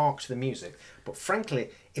 we hark to the music. But frankly,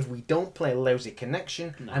 if we don't play Lousy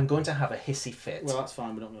Connection, I'm going to have a hissy fit. Well, that's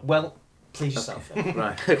fine. We don't know. Well, please yourself. Then.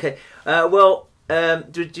 Right. Okay. Well,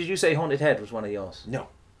 did you say Haunted Head was one of yours? No.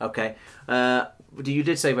 Okay. You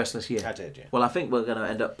did say Restless Year. I did, yeah. Well, I think we're going to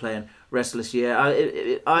end up playing Restless Year.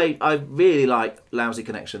 I really like Lousy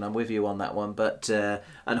Connection. I'm with you on that one. But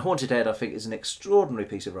and Haunted Head, I think, is an extraordinary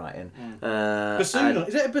piece of writing. Bassoon?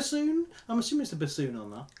 Is it a bassoon? I'm assuming it's a bassoon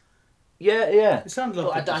on that. Yeah. It sounds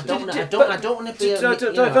like. I don't want to be. I don't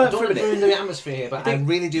want to ruin the atmosphere here, but I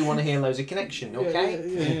really do want to hear Lousy Connection. Okay,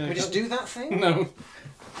 Yeah. Can we just do that thing? No.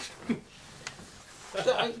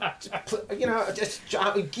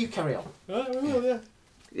 You carry on. Yeah.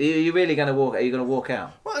 You're really going to walk? Are you going to walk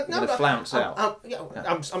out? Well, you're going to flounce out?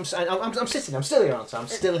 I'm sitting. I'm still here, aren't I? I'm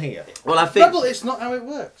still here. Well, I think. But it's not how it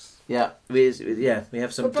works. Yeah, we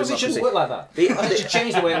have some. But perhaps it shouldn't work like that. It should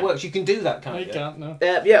change the way it works. You can do that, can't you? You can't. No.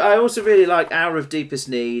 I also really like Hour of Deepest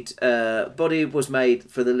Need. Body was made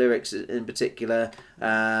for the lyrics in particular,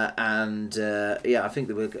 and I think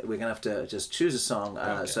that we're going to have to just choose a song.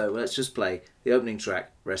 So let's just play the opening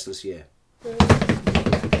track, Restless Year.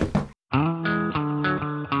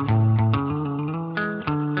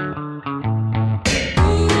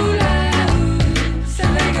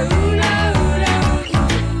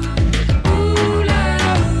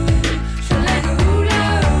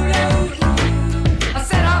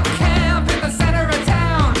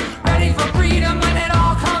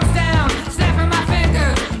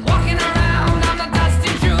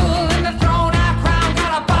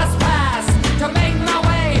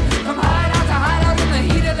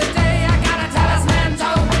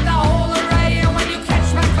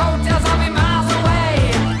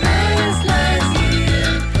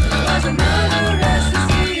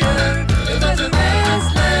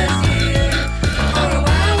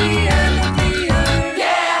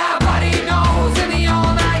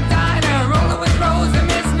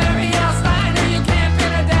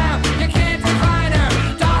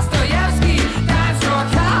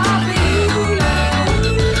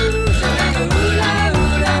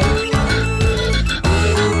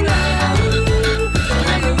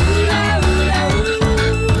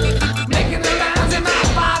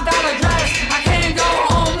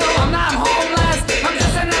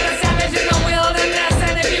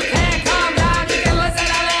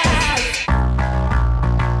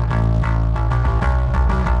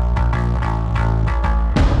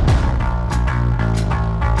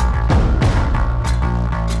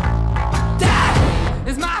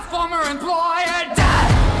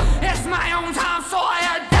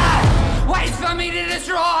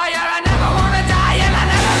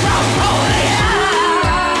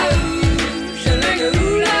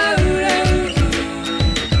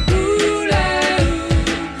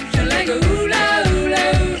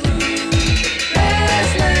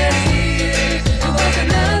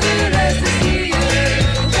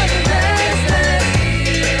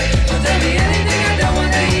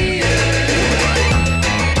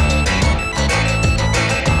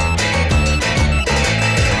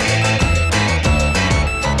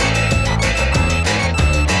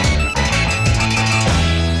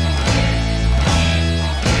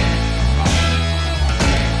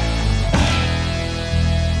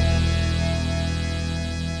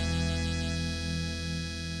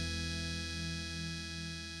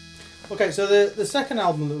 Okay, so the second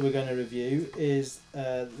album that we're going to review is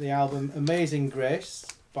the album Amazing Grace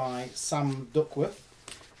by Sam Duckworth,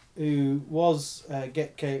 who was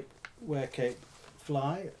Get Cape, Wear Cape,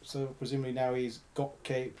 Fly, so presumably now he's Got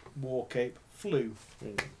Cape, Wore Cape, Flew.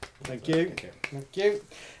 Thank you.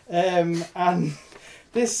 And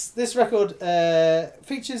this record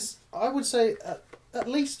features, I would say, at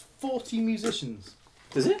least 40 musicians.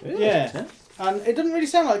 Does it? Really? Yeah. And it doesn't really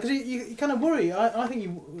sound like, because you kind of worry. I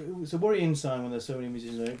think it's a worrying sign when there's so many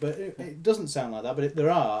musicians on it, but it doesn't sound like that. But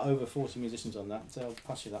there are over 40 musicians on that, so I'll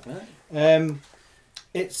pass you that. Right.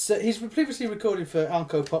 It's he's previously recorded for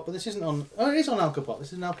Alco Pop, but this isn't on. Oh, it is on Alco Pop.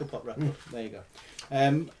 This is an Alco Pop record. There you go.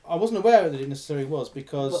 I wasn't aware that it necessarily was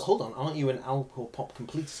because. But hold on, aren't you an Alco Pop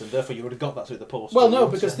completist, and therefore you would have got that through the post? Well, no,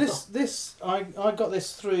 because this I got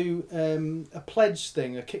this through a pledge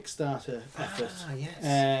thing, a Kickstarter effort. Ah,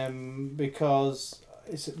 yes. Because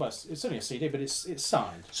it's only a CD, but it's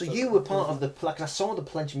signed. So you were part of the I saw the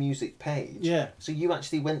Pledge Music page. Yeah. So you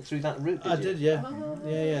actually went through that route. I did, yeah.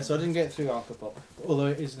 Yeah. So I didn't get it through Alco Pop, although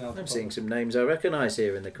it is an Alco Pop. I'm seeing some names I recognise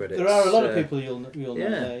here in the credits. There are a lot of people you'll know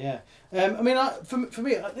there, yeah. I mean, for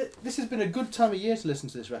me, this has been a good time of year to listen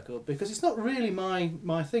to this record because it's not really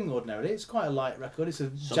my thing ordinarily. It's quite a light record. It's a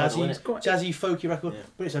jazzy, folky record,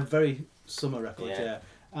 but it's a very summer record, yeah.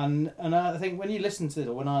 And I think when you listen to this,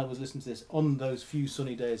 or when I was listening to this on those few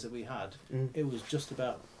sunny days that we had, it was just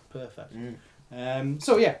about perfect.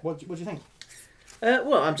 So yeah, what do you think?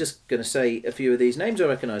 Well, I'm just going to say a few of these names I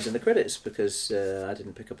recognise in the credits because I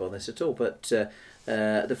didn't pick up on this at all. But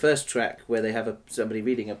the first track where they have somebody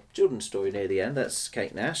reading a children's story near the end, that's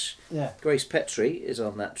Kate Nash. Yeah. Grace Petrie is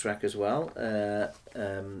on that track as well.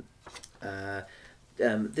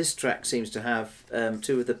 This track seems to have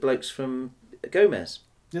two of the blokes from Gomez.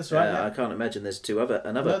 That's right. Yeah. I can't imagine there's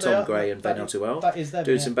another Tom Gray and Ben Otwell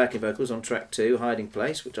doing some backing vocals on track 2, Hiding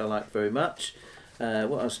Place, which I like very much.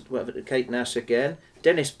 What else? Kate Nash again.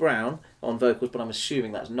 Dennis Brown on vocals, but I'm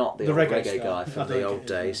assuming that's not the old reggae guy from the old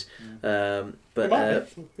days. There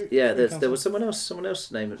was someone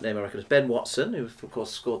else name I reckon is Ben Watson, who of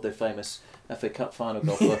course scored the famous FA Cup final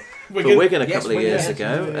goal for Wigan a couple of years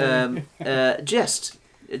ago. Jest.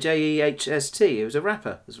 Jehst. He was a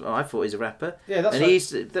rapper as well. I thought he's a rapper. Yeah,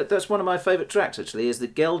 that's and that's one of my favourite tracks actually. Is the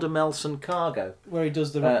Gelder Melson Cargo, where he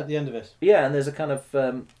does the rap at the end of it. Yeah, and there's a kind of.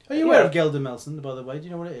 Are you aware of Gelder Melson, by the way? Do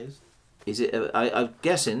you know what it is? Is it? I'm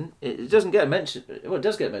guessing it doesn't get mentioned. Well, it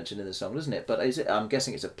does get mentioned in the song, doesn't it? But is it? I'm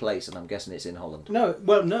guessing it's a place, and I'm guessing it's in Holland. No,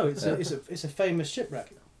 it's a famous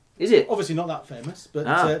shipwreck. Is it? Obviously not that famous, but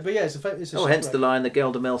yeah, it's a hence the line, the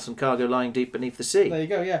Gelder Melson Cargo lying deep beneath the sea. There you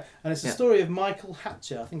go, yeah. And it's the story of Michael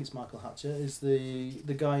Hatcher. I think it's Michael Hatcher is the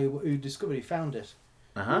guy who discovered, he found it.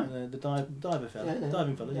 The diver fella,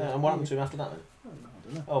 diving fella. Yeah, and what happened to him after that then? I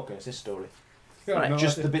don't know. Okay, it's this story. Right,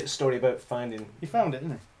 just the bit story about finding. He found it,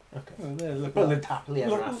 didn't he? Okay. Well, there, lived happily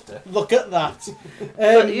ever after. Look at that.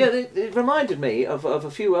 It reminded me of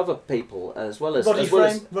a few other people as well as Roddy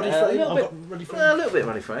Frame. A little bit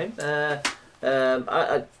Roddy Frame.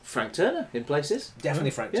 Frank Turner in places.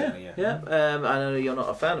 Definitely Frank Turner. Yeah. I know you're not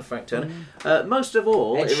a fan of Frank Turner. Most of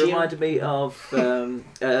all, it reminded me of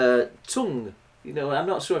Tung. You know, I'm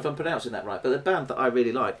not sure if I'm pronouncing that right, but the band that I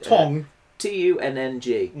really like. Tong.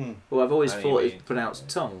 Tunng, who I've always thought is pronounced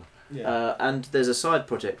Tongue. Yeah. And there's a side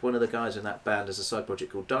project. One of the guys in that band has a side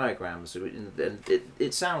project called Diagrams, and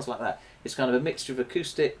it sounds like that. It's kind of a mixture of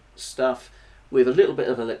acoustic stuff with a little bit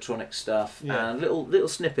of electronic stuff and little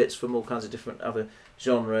snippets from all kinds of different other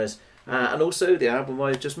genres. And also the album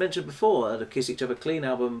I just mentioned before, the Kiss Each Other Clean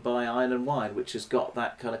album by Iron and Wine, which has got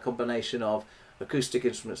that kind of combination of acoustic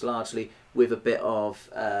instruments largely with a bit of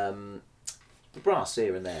brass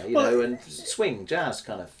here and there, and swing, jazz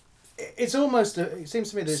kind of. It's almost. It seems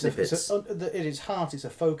to me that at its heart, it's a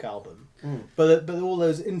folk album, but all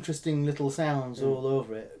those interesting little sounds all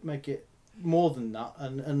over it make it more than that,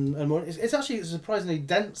 and more. It's actually a surprisingly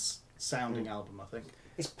dense sounding album, I think.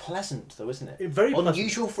 It's pleasant though, isn't it? Very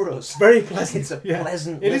unusual for us. Very pleasant. It's a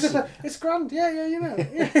pleasant. It is. It's grand. Yeah. You know.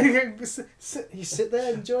 You sit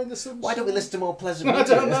there enjoying the sunshine. Why don't we listen to more pleasant? I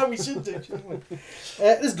don't know. We should do. Shouldn't we?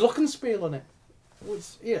 There's Glockenspiel on it.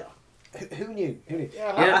 Which, Who knew?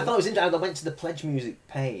 Yeah, I thought it was interesting. I went to the Pledge Music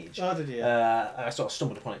page. Oh, did you? I sort of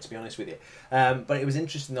stumbled upon it, to be honest with you. But it was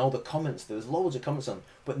interesting, all the comments. There was loads of comments on,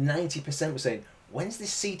 but 90% were saying, "When's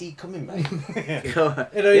this CD coming, mate?"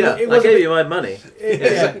 I gave you my money.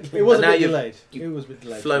 It was a bit delayed. It was a bit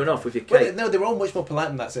delayed. Flown off with your cake. No, they were all much more polite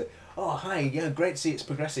than that. Said, "Oh, hi, great to see it's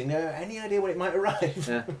progressing. Any idea when it might arrive?"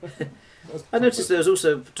 Yeah. I noticed there was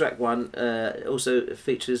also track 1 also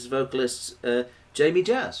features vocalists Jamie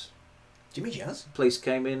Jazz. Jimmy Jazz? Police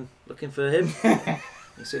came in looking for him.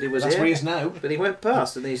 He said he was That's here. where he is now. But he went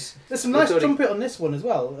past, and there's some nice trumpet on this one as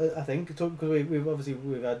well. I think because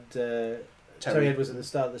we've had Terry Edwards at the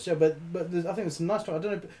start of the show, but I think there's some nice trumpet.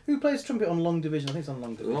 I don't know who plays trumpet on Long Division. I think it's on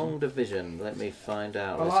Long Division. Long Division. Let me find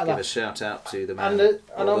out. I Let's like give that. a shout out to the man and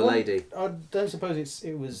or the lady. I don't suppose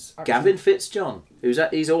it was actually... Gavin Fitzjohn.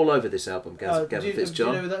 He's all over this album. Gavin Fitzjohn. Do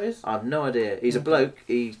you know who that is? I have no idea. He's a bloke.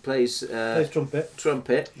 He plays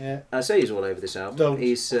trumpet. Yeah. I say he's all over this album. Don't.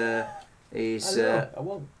 He's I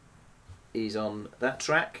won't. He's on that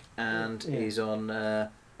track, and he's on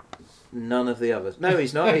none of the others. No,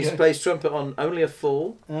 he's not. He plays trumpet on Only a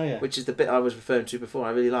Fool, which is the bit I was referring to before.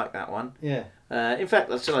 I really like that one. Yeah. In fact,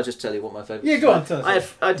 shall I just tell you what my favourite? Yeah, go on. Tell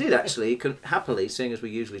us. I did actually happily, seeing as we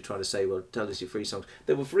usually try to say, well, tell us your 3 songs.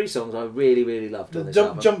 There were 3 songs I really, really loved on this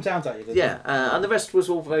album. Jumped out at you. Didn't it? And the rest was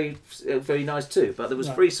all very, very nice too. But there was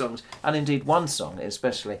 3 songs, and indeed 1 song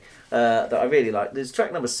especially that I really liked. There's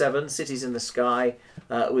track number 7, "Cities in the Sky."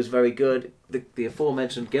 Was very good. The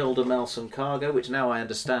aforementioned Gelder Melson Cargo, which now I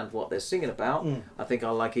understand what they're singing about. I think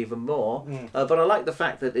I like even more. But I like the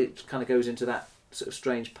fact that it kind of goes into that sort of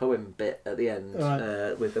strange poem bit at the end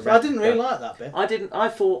with the. I didn't really like that bit. I didn't. I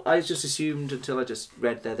thought I just assumed until I just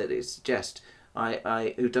read there that it's jest.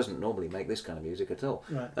 I who doesn't normally make this kind of music at all.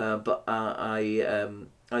 Right. But I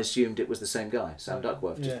assumed it was the same guy, Sam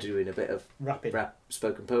Duckworth, just doing a bit of Rapping. rap,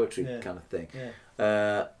 spoken poetry Yeah. kind of thing.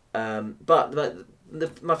 Yeah. But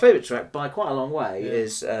my favourite track by quite a long way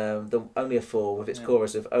is the Only a Fool with its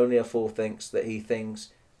chorus of Only a Fool thinks that he thinks.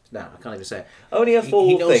 No, I can't even say it. Only a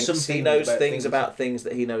fool thinks he knows things about things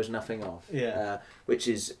that he knows nothing of. Yeah. Which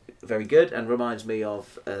is very good and reminds me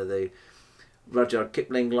of the Rudyard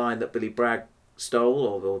Kipling line that Billy Bragg stole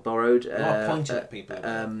or borrowed. Pointed at people.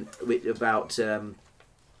 About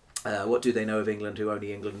what do they know of England who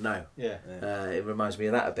only England know? Yeah. It reminds me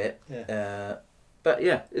of that a bit. Yeah. But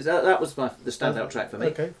yeah, that was the standout track for me.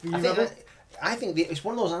 Okay. I think it's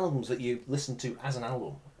one of those albums that you listen to as an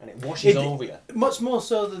album and it washes over you. Much more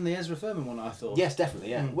so than the Ezra Furman one, I thought. Yes, definitely.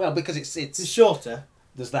 Yeah. Well, because it's shorter.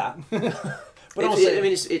 There's that. But also,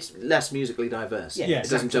 it's less musically diverse. Yeah, it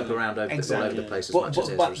doesn't jump around all over the place as much as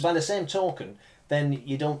Ezra's. By the same token, then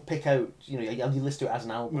you don't pick out. You listen to it as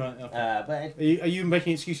an album. Right. Okay. Are you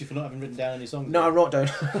making excuses for not having written down any songs? No, I wrote down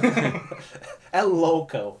El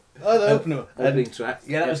Loco. Oh, the opener. Opening track.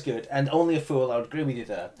 Yeah, that was good. And Only a Fool, I would agree with you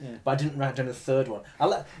there. Yeah. But I didn't write down the third one.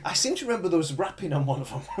 I seem to remember there was rapping on one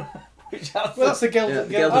of them. Well, that's the Gelder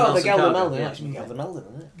Meldon. Actually, Gelder Meldon,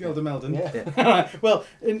 isn't it? Gelder Meldon. Yeah. Well,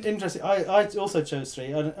 interesting. I also chose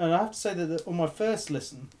 3, and I have to say that on my first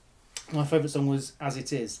listen, my favourite song was As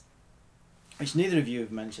It Is, which neither of you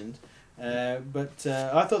have mentioned. But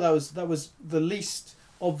I thought that was the least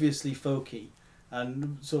obviously folky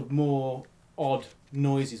and sort of more odd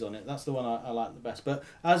noises on it. That's the one I like the best. But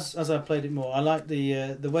as I played it more, I like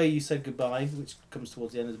the way you said goodbye, which comes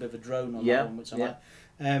towards the end. There's a bit of a drone on that one, which I like.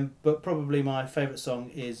 But probably my favourite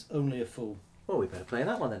song is Only a Fool. Well, we better play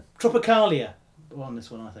that one then. Tropicalia on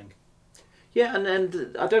this one, I think. Yeah,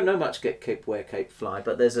 and I don't know much Get Cape Where Cape Fly,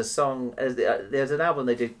 but there's a song, there's an album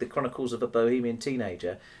they did, The Chronicles of a Bohemian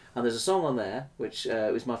Teenager, and there's a song on there, which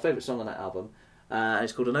was my favourite song on that album, and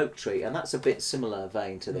it's called An Oak Tree, and that's a bit similar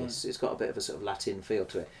vein to this. It's got a bit of a sort of Latin feel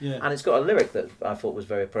to it. Yeah. And it's got a lyric that I thought was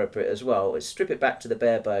very appropriate as well. It's strip it back to the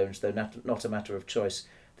bare bones, though not a matter of choice.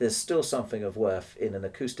 There's still something of worth in an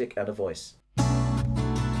acoustic and a voice.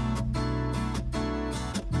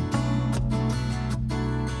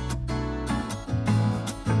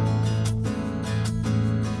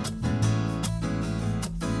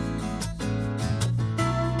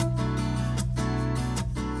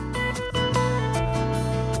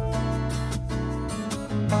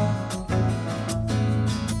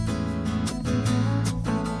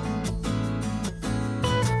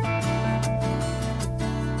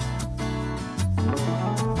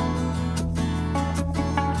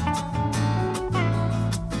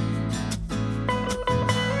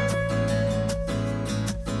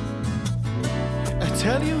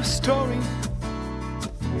 Tell you a story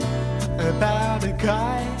about a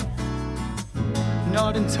guy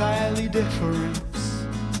not entirely different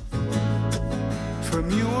from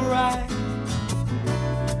you or I.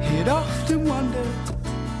 He'd often wondered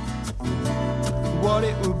what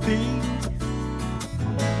it would be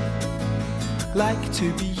like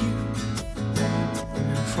to be you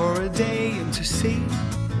for a day and to see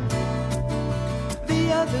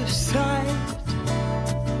the other side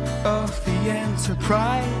of the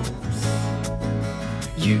enterprise.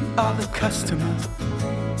 You are the customer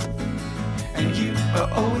and you are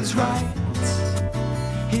always right.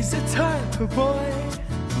 He's the type of boy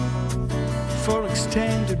for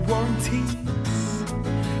extended warranties,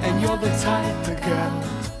 and you're the type of girl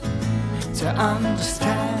to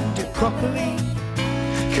understand it properly.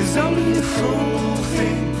 'Cause only a fool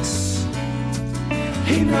thinks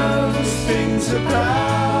he knows things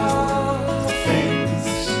about things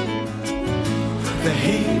that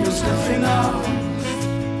he knows nothing of.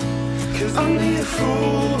 'Cause only a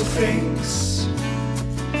fool thinks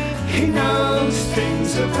he knows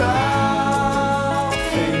things about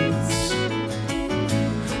things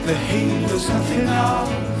that he knows nothing of.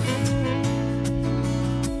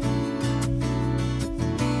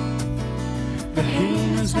 That he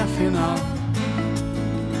knows nothing of.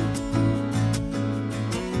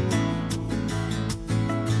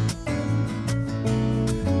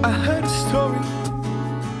 I heard a story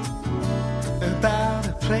about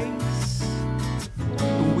a place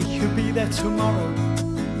we could be there tomorrow.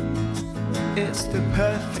 It's the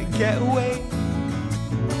perfect getaway.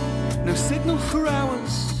 No signal for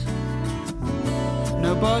hours,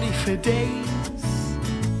 nobody for days.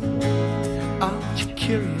 Aren't you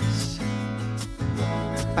curious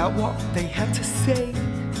about what they had to say?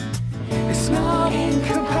 It's not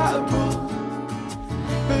incompatible,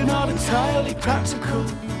 but not entirely practical.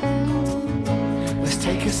 Let's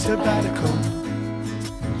take a sabbatical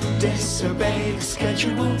disobey the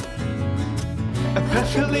schedule. A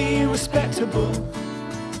perfectly respectable,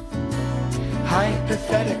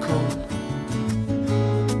 hypothetical.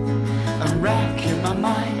 I'm racking my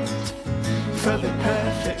mind for the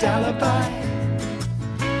perfect alibi.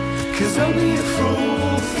 'Cause only a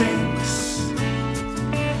fool thinks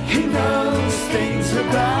he knows things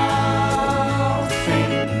about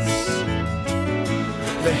things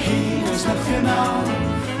that he knows nothing of.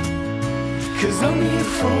 'Cause only a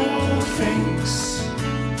fool thinks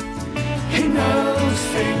he knows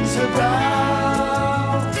things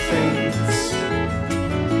about things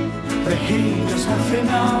that he knows nothing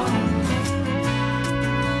of.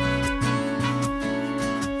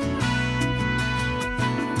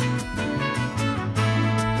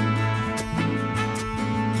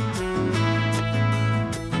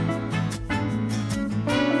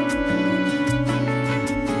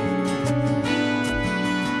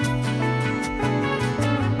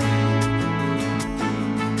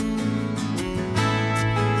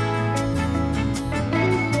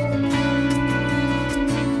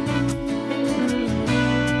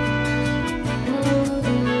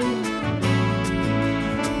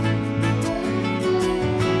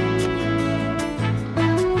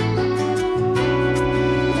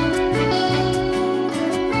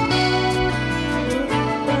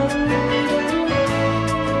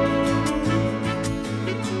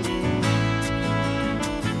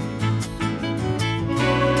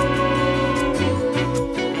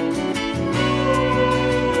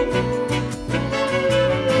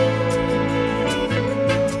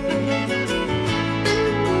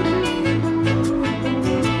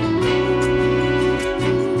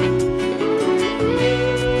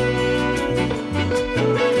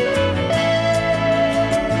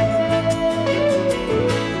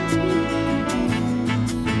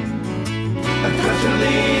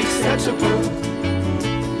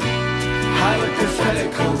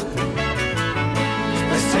 Hypothetical.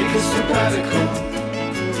 Let's take a sabbatical.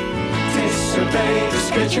 Disobey the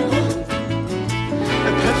schedule.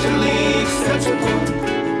 A perfectly acceptable.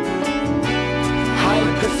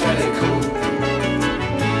 Hypothetical.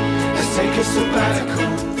 Let's take a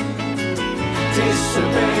sabbatical.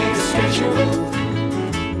 Disobey the schedule.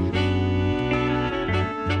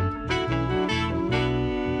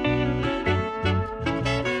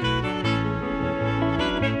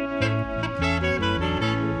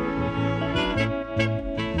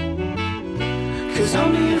 Cause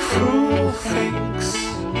only a fool thinks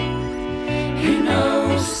he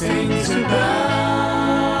knows things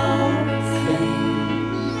about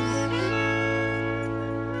things.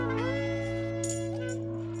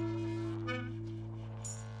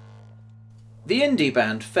 The indie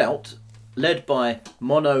band Felt, led by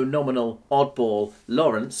mono-nominal oddball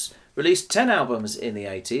Lawrence, released 10 albums in the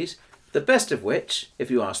 80s, the best of which,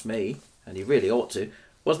 if you ask me, and you really ought to,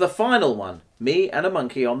 was the final one, Me and a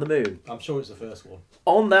Monkey on the Moon. I'm sure it's the first one.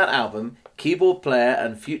 On that album, keyboard player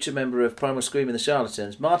and future member of Primal Scream and the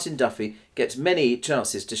Charlatans, Martin Duffy, gets many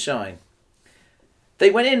chances to shine.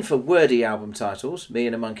 They went in for wordy album titles, Me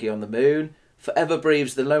and a Monkey on the Moon, Forever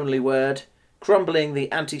Breathes the Lonely Word, Crumbling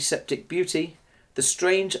the Antiseptic Beauty, The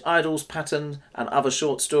Strange Idols Pattern and Other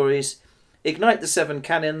Short Stories, Ignite the Seven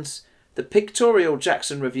Cannons, The Pictorial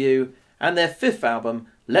Jackson Review, and their fifth album,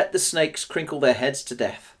 Let the Snakes Crinkle Their Heads to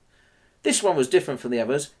Death. This one was different from the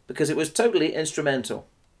others because it was totally instrumental.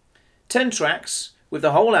 10 tracks, with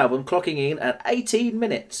the whole album clocking in at 18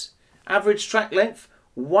 minutes. Average track length,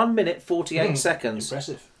 1 minute 48 seconds.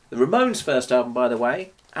 Impressive. The Ramones' first album, by the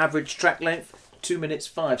way, average track length, 2 minutes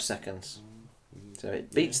 5 seconds. So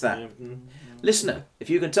it beats that. Listener, if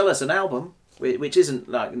you can tell us an album, which isn't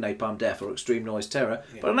like Napalm Death or Extreme Noise Terror,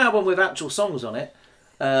 but an album with actual songs on it,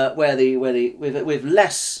 with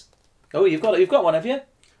less. Oh, you've got one, have you?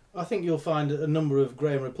 I think you'll find a number of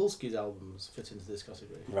Graham Rapulski's albums fit into this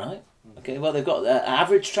category. Right. Okay. Well, they've got an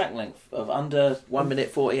average track length of under 1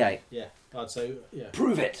 minute 48. Yeah, I'd say. Yeah.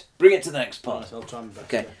 Prove it. Bring it to the next part. Right, I'll try my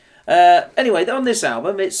best. Okay. Anyway, on this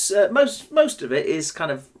album, it's most of it is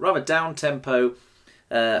kind of rather down tempo,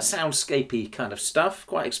 soundscapey kind of stuff,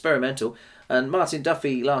 quite experimental. And Martin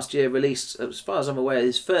Duffy last year released, as far as I'm aware,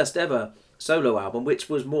 his first ever solo album, which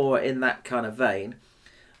was more in that kind of vein.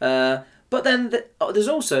 But then there's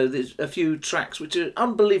a few tracks which are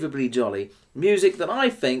unbelievably jolly. Music that I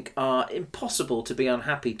think are impossible to be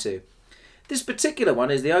unhappy to. This particular one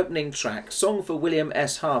is the opening track, Song for William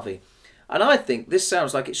S. Harvey. And I think this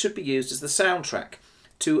sounds like it should be used as the soundtrack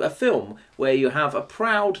to a film where you have a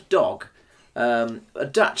proud dog, a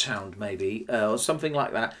Dachshund maybe, or something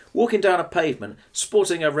like that, walking down a pavement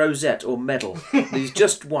sporting a rosette or medal that he's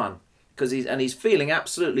just won. Because he's feeling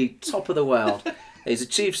absolutely top of the world. He's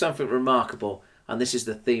achieved something remarkable, and this is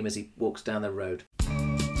the theme as he walks down the road.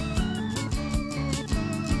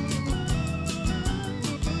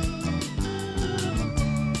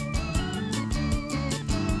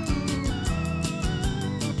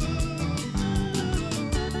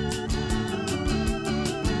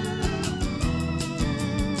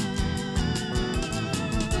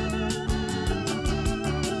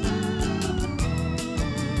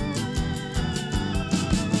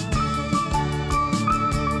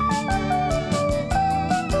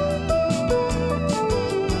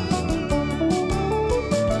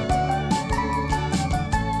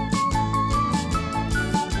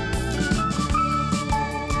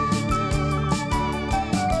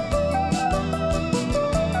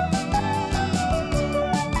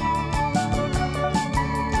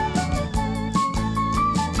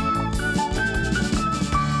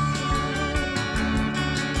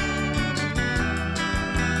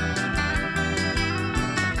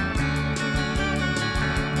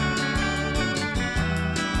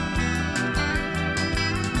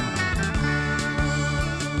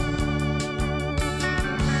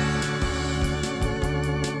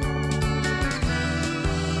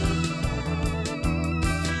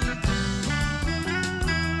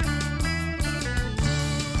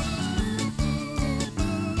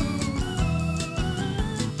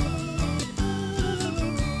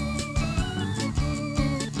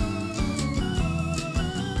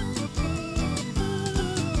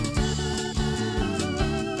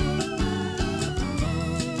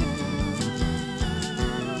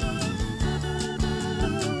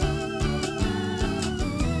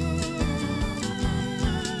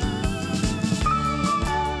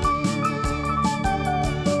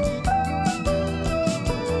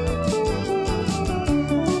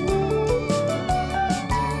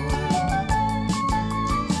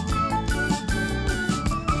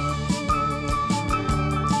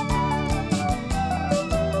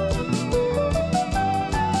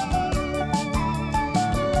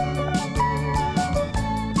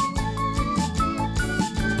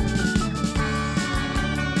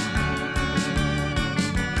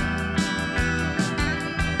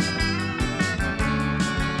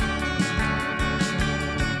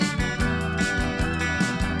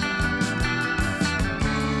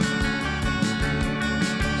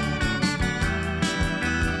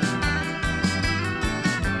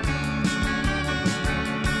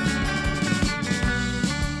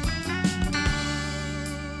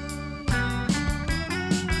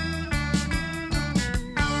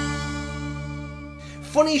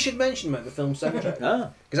 Funny you should mention about the film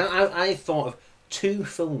soundtrack. Because I thought of two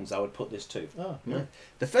films I would put this to. Right?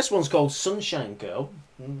 The first one's called Sunshine Girl.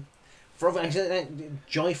 For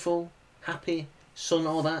joyful, happy, sun,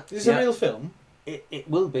 all that. Is this a real film? It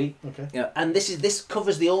will be. Okay. Yeah. And this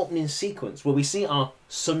covers the opening sequence where we see our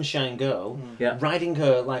Sunshine Girl riding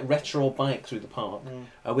her like retro bike through the park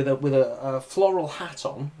with a floral hat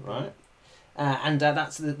on, right? And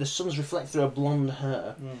that's the sun's reflect through her blonde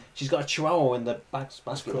hair. She's got a chihuahua in the basket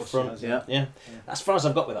at the front. Yeah. That's as far as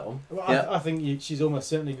I've got with that one. Well, I think she's almost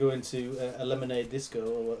certainly going to a lemonade disco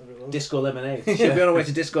or whatever it was. Disco Lemonade. She'll be on her way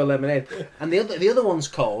to Disco Lemonade. And the other one's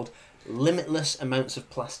called Limitless Amounts of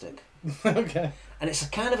Plastic. Okay. And it's a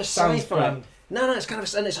kind of a Sounds sci-fi. grand. No, it's kind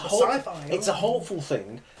of and it's a sci-fi. It's a hopeful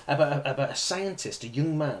thing about a scientist, a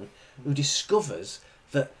young man who discovers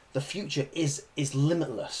that the future is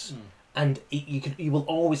limitless. And you will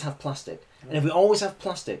always have plastic. And if we always have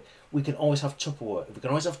plastic, we can always have Tupperware. If we can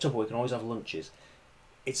always have Tupperware, we can always have lunches.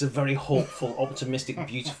 It's a very hopeful, optimistic,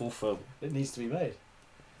 beautiful film. It needs to be made.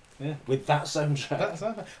 Yeah. With that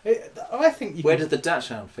soundtrack. I think you Where does the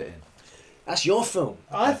Dachshund fit in? That's your film.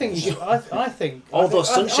 I think you could, I think... Although I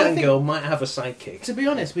think Sunshine Girl might have a sidekick. To be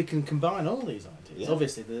honest, we can combine all these ideas. Yeah.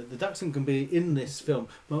 Obviously, the Dachshund can be in this film.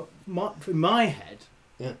 But in my head,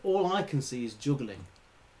 all I can see is juggling.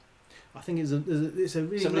 I think it's a really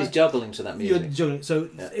Somebody's nice, juggling to that music. You're juggling. So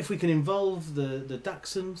if we can involve the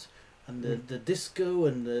Dachshund and the disco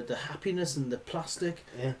and the happiness and the plastic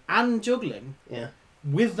and juggling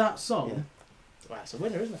with that song, well, that's a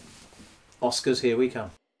winner, isn't it? Oscars, here we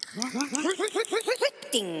come.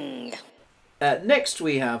 Next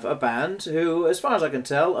we have a band who, as far as I can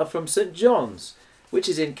tell, are from St John's, which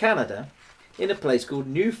is in Canada, in a place called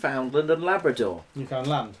Newfoundland and Labrador.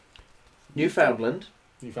 Newfoundland. Newfoundland.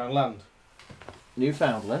 Newfoundland.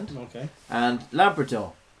 Newfoundland. Okay. And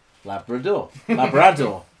Labrador. Labrador.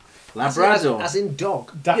 Labrador. Labrador. As in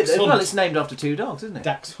dog. Well, it's named after two dogs, isn't it?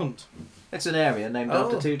 Dachshund. It's an area named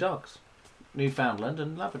after two dogs. Newfoundland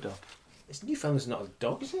and Labrador. Newfoundland's not a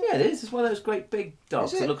dog, is it? Yeah, it is. It's one of those great big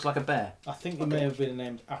dogs that looks like a bear. I think it may have been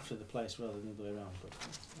named after the place rather than the other way around, but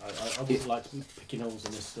I wouldn't like to be picking holes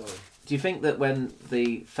in this story. Do you think that when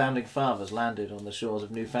the founding fathers landed on the shores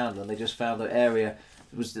of Newfoundland, they just found the area,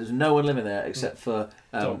 there's no one living there except for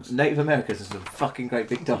Native Americans and some fucking great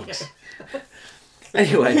big dogs?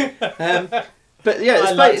 Anyway, but yeah,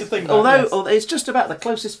 I like to think that, although it's just about the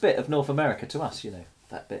closest bit of North America to us,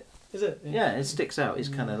 that bit. Is it? Yeah, it sticks out. It's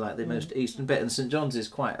kind of like the most eastern bit, and St John's is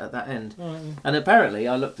quite at that end. Oh, yeah. And apparently,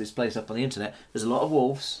 I looked this place up on the internet. There's a lot of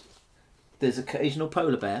wolves. There's occasional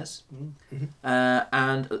polar bears,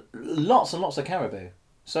 and lots and lots of caribou.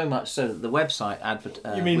 So much so that the website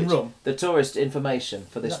You mean rum? The tourist information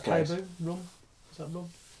for this Is that place. caribou? Rum? Is that rum?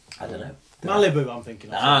 I don't know. Malibu, I'm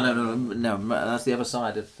thinking. No, that's the other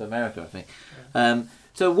side of America, I think.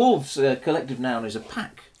 So wolves, collective noun is a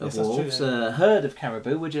pack of wolves. True, yeah. A herd of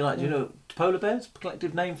caribou. Would you like? Do you know polar bears?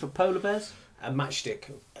 Collective name for polar bears? A matchstick.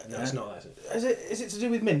 No, it's not that. Is it to do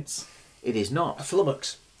with mints? It is not. A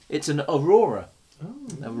flummox. It's an aurora.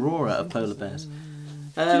 Aurora of polar bears. Do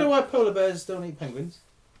you know why polar bears don't eat penguins?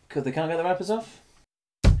 Because they can't get the wrappers off.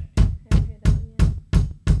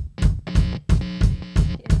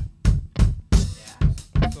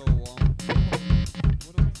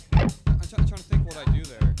 I'm trying to think what I do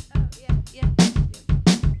there.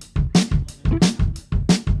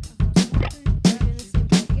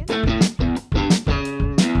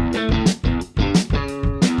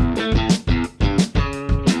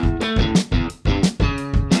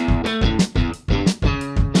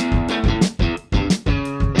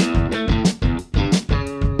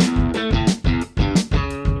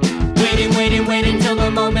 Waiting till the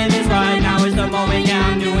moment is right. Now is the moment, yeah,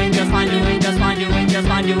 I'm doing just fine, doing just fine, doing just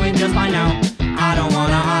fine, doing just fine now. I don't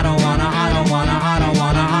wanna know.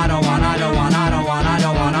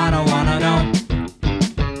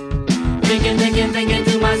 Thinking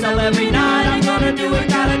to myself every night, I'm gonna do it,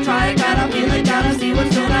 gotta try it, gotta feel it, gotta see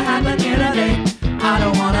what's gonna happen here today. I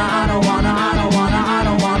don't wanna know.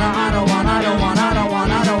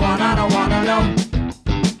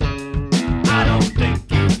 I don't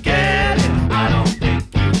think you get it. I don't think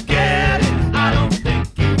you get it. I don't think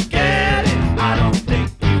you get it. I don't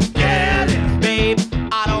think you get it. Babe,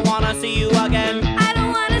 I don't wanna see you again. I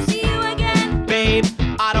don't wanna see you again. Babe,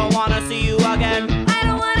 I don't wanna see you again. I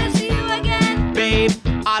don't wanna see you again. Babe,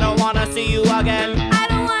 I don't wanna see you again. I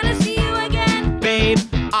don't wanna see you again. Babe,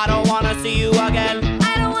 I don't wanna see you again.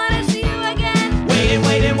 I don't wanna see you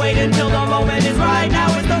again. Waiting till the moment is right.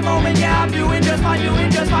 Now is the moment, yeah, I'm doing just fine,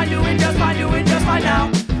 doing just fine, doing just fine, doing just fine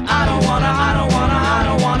now. I don't wanna know.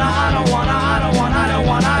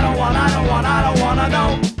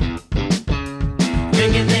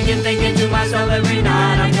 Thinking to myself every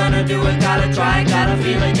night, I'm gonna do it, gotta try it, gotta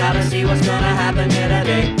feel it, gotta see what's gonna happen here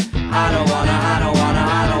today. I don't wanna know.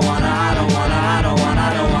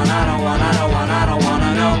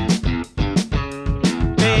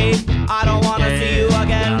 Babe, I don't wanna see you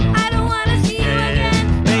again. I don't wanna see you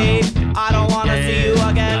again. Babe, I don't wanna see you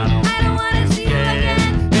again. I don't wanna see you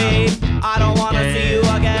again. Babe, I don't wanna see you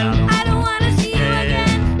again. I don't wanna see you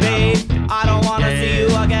again. Babe, I don't wanna see you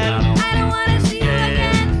again. I don't wanna see you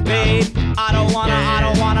again. Babe, I don't wanna.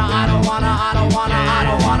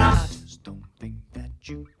 I just don't think that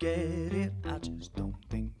you get it. I just don't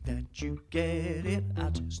think that you get it. I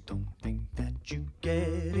just don't think that you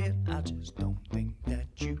get it. I just don't think that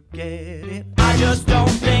you get it. I just don't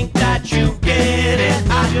think that you get it.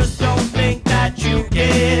 I just don't think that you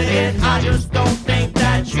get it. I just don't think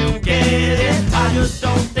that you get it. I just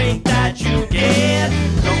don't think that you get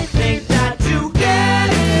it. Don't think that you get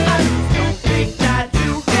it. I just don't think that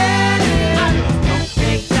you get it. I just don't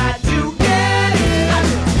think that you get it. I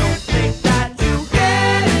just don't think that you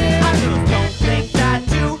get it. I just don't think that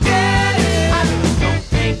you get it. I just don't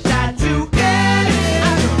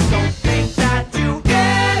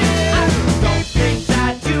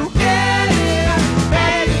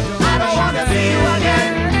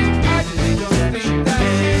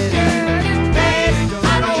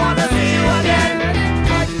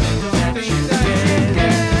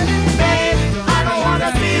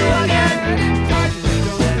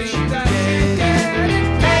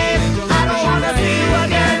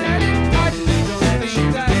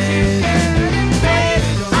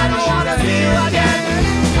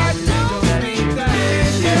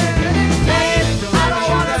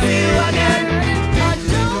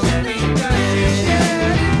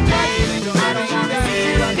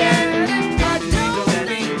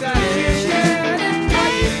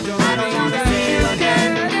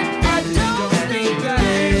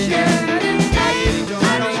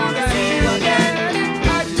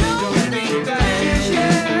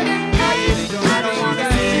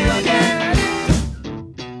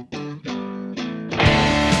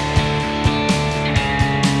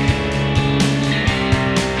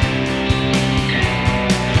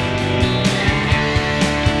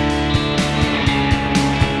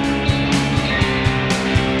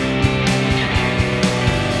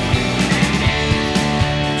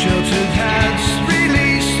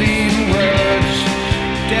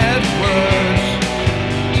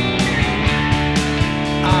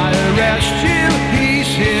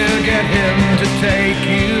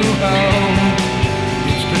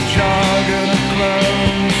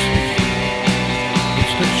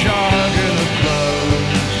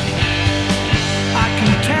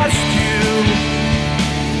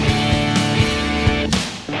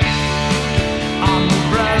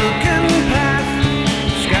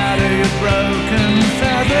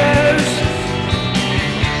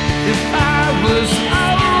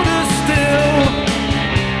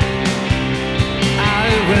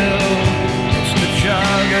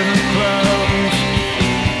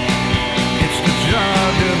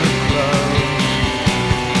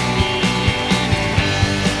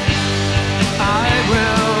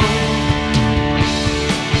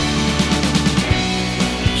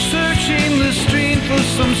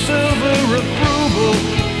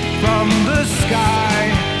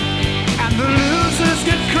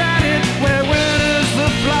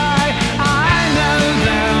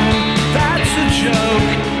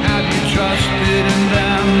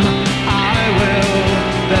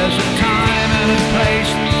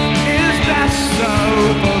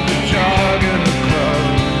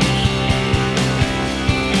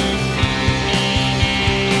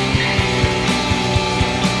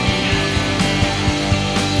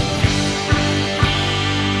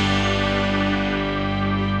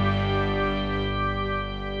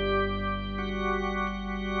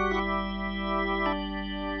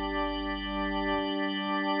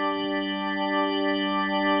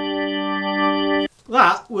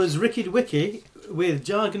That was Ricky Wiki with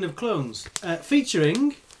Jargon of Clones,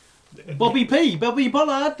 featuring Bobby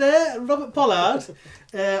Pollard there, Robert Pollard,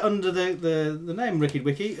 under the name Ricky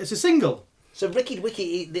Wiki. It's a single. So Ricky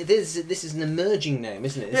Wiki, this is an emerging name,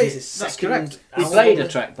 isn't it? Yeah, that's correct. We played a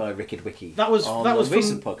track by Ricky Wiki. That was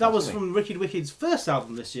podcast, from Ricky Wiki's first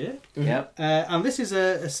album this year. Yeah. And this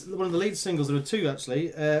is one of the lead singles. There were two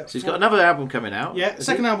actually. So he's got another album coming out. Yeah,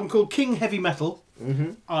 second album called King Heavy Metal.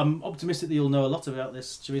 Mm-hmm. I'm optimistic that you'll know a lot about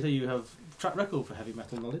this, Charitha. You have track record for heavy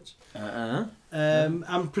metal knowledge.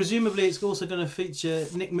 And presumably it's also going to feature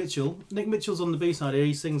Nick Mitchell. Nick Mitchell's on the B-side here.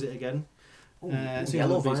 He sings it again.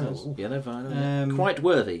 Yellow Vinyl. Yellow Vinyl. Quite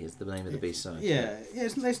Worthy is the name of the B-side. Yeah,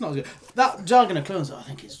 it's not as good. That Jargon of Clones, I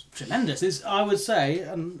think, is tremendous. I would say,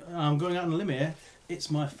 and I'm going out on a limb here,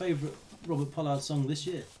 it's my favourite Robert Pollard song this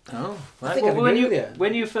year. Oh, I think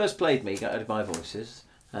when you first played Me, Guided by Voices,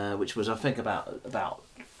 which was I think about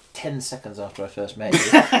 10 seconds after I first met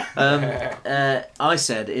you, I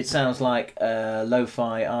said it sounds like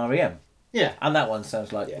lo-fi REM. Yeah. And that one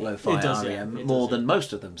sounds like lo-fi REM more than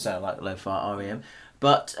most of them sound like lo-fi REM.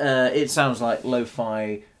 But it sounds like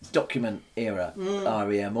lo-fi document era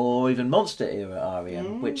REM or even monster era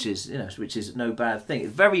REM, which is no bad thing.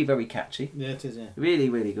 It's very, very catchy. Yeah, it is. Yeah. Really,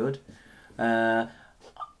 really good.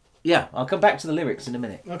 Yeah, I'll come back to the lyrics in a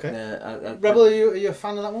minute. Okay. Rebel, are you a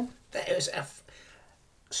fan of that one? It was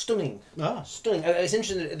stunning. Stunning. It's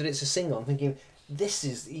interesting that it's a single. I'm thinking,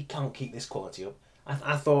 you can't keep this quality up.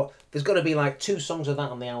 I thought there's got to be like 2 songs of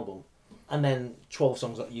that on the album, and then 12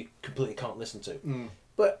 songs that you completely can't listen to.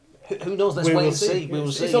 But who knows? Let's wait and see. We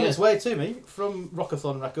will see. It's on its way to me from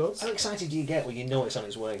Rockathon Records. How excited do you get when you know it's on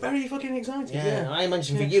its way? Very fucking excited. Yeah. I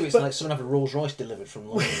imagine for you it's like someone having a Rolls Royce delivered from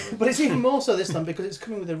London. But it's even more so this time because it's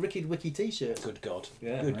coming with a Ricky Wiki T-shirt. Good God.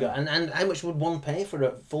 Yeah. Good God. And how much would one pay for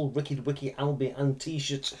a full Ricky Wiki album and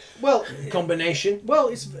T-shirt combination? Well,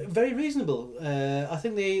 it's very reasonable. I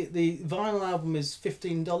think the vinyl album is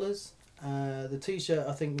 $15. The T-shirt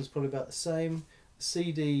I think was probably about the same.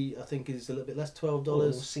 CD I think is a little bit less, $12.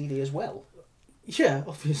 Oh, CD as well. Yeah,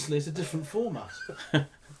 obviously it's a different format.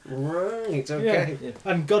 Right, okay. Yeah.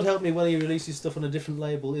 And God help me when he releases stuff on a different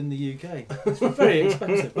label in the UK. It's very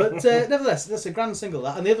expensive. But nevertheless, that's a grand single,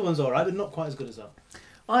 that. And the other one's alright, but not quite as good as that.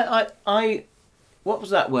 I what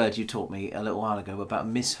was that word you taught me a little while ago about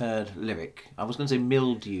misheard lyric? I was going to say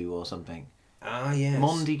mildew or something. Ah, yes.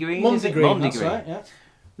 Mondegreen, that's right, yeah.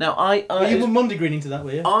 Now, you were Mondegreen into that,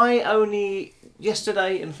 were you? I only,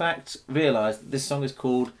 yesterday, in fact, realised that this song is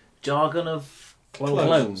called Jargon of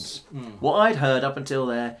Clones. What I'd heard up until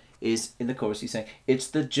there is, in the chorus, he's saying, it's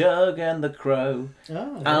the jug and the crow.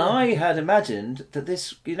 And I had imagined that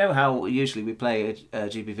this, you know how usually we play a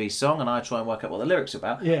GBV song and I try and work out what the lyrics are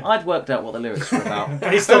about? Yeah. I'd worked out what the lyrics were about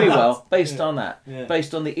based on that.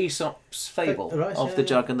 Based on the Aesop's fable of the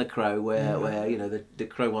jug and the crow, where you know, the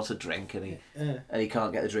crow wants a drink and he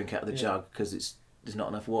can't get the drink out of the jug because there's not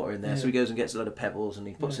enough water in there. So he goes and gets a load of pebbles and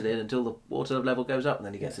he puts it in until the water level goes up and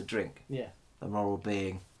then he gets a drink. Yeah. The moral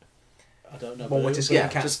being... I don't know. Well, just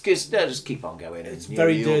keep on going. It's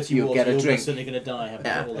very dirty you'll water. Get a drink. You're certainly going to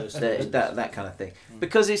die. All those that kind of thing.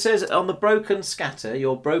 Because he says, on the broken scatter,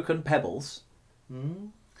 your broken pebbles.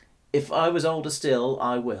 If I was older still,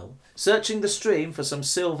 I will. Searching the stream for some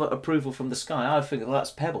silver approval from the sky. I think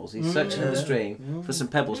that's pebbles. He's searching the stream for some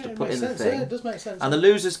pebbles to put in the thing. Yeah, it does make sense. And the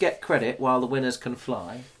losers get credit while the winners can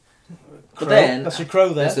fly. But crow. then That's your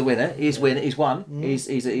crow there. That's the winner. He's won. He's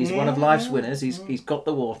one of life's winners. He's got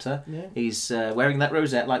the water. Yeah. He's wearing that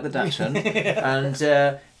rosette like the Dachshund. And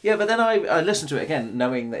but then I listened to it again,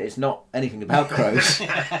 knowing that it's not anything about crows,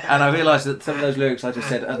 and I realised that some of those lyrics I just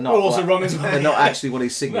said are not also wrong as well. They're not actually what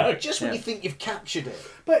he's singing. No, just when you think you've captured it,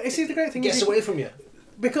 but see, the great thing gets away from you.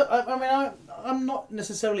 Because I'm not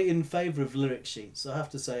necessarily in favour of lyric sheets, I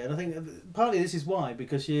have to say, and I think partly this is why,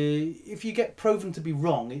 because if you get proven to be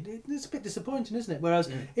wrong, it's a bit disappointing, isn't it?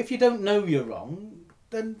 Whereas if you don't know you're wrong,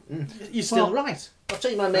 then you're still right. I'll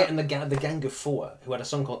tell you my mate in the Gang of Four who had a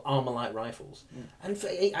song called Armalite Rifles, and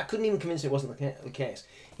I couldn't even convince him it wasn't the case.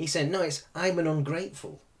 He said, "No, it's I'm an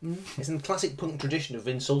ungrateful." It's in the classic punk tradition of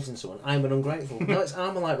insulting someone. I'm an ungrateful. No, it's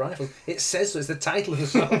Armalite Rifles. It says so. It's the title of the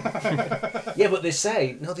song. Yeah, but they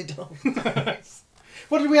say no, they don't.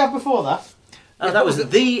 What did we have before that? That was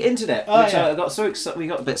the internet. Which I got so excited. We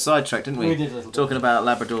got a bit sidetracked, didn't we? We did a little Talking about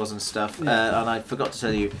Labradors and stuff, and I forgot to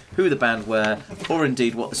tell you who the band were, or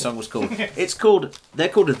indeed what the song was called. They're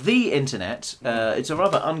called The Internet. It's a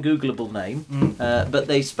rather ungoogleable name, but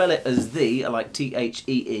they spell it as the, like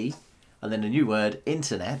THEE, and then a new word,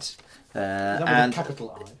 internet. And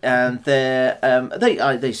capital I. And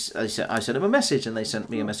I sent them a message, and they sent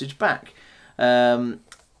me a message back.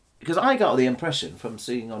 because I got the impression from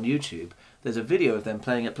seeing on YouTube, there's a video of them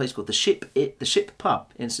playing at a place called the Ship Pub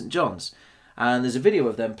in St John's, and there's a video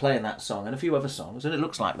of them playing that song and a few other songs, and it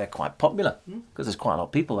looks like they're quite popular because there's quite a lot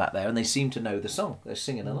of people out there, and they seem to know the song. They're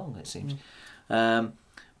singing along, it seems.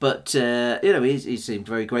 But you know, he seemed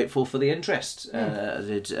very grateful for the interest. As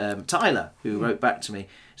did Tyler, who wrote back to me.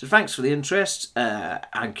 So thanks for the interest.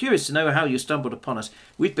 I'm curious to know how you stumbled upon us.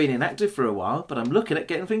 We've been inactive for a while, but I'm looking at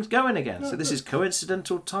getting things going again. So this is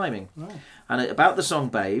coincidental timing. Right. And about the song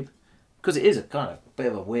Babe, because it is a kind of bit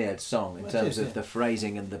of a weird song in terms of the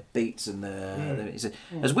phrasing and the beats and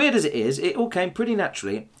as weird as it is, it all came pretty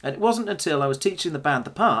naturally, and it wasn't until I was teaching the band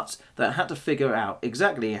the parts that I had to figure out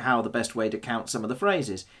exactly how the best way to count some of the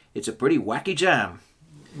phrases. It's a pretty wacky jam.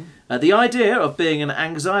 The idea of being an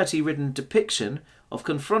anxiety-ridden depiction of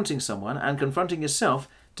confronting someone and confronting yourself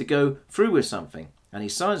to go through with something. And he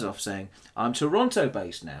signs off saying, I'm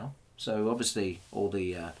Toronto-based now, so obviously all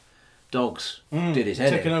the dogs did his head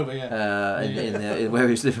taken in, over, in where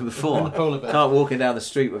he was living before. Can't walk down the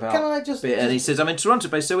street without. Can I just? And he says, I'm in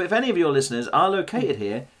Toronto-based, so if any of your listeners are located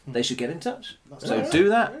here, they should get in touch. Do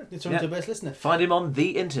that. The Toronto-based listener. Find him on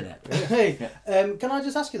the internet. Hey, can I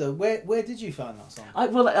just ask you though, where did you find that song?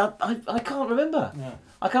 I can't remember. Yeah.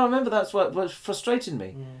 I can't remember. That's what's frustrating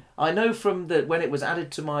me. I know from when it was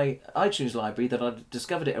added to my iTunes library that I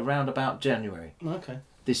discovered it around about January. Okay.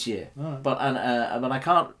 This year, right. But I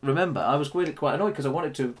can't remember. I was really quite annoyed because I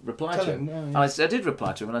wanted to reply to him. And I did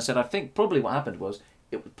reply to him, and I said I think probably what happened was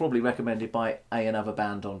it was probably recommended by another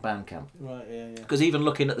band on Bandcamp. Right, yeah. Because even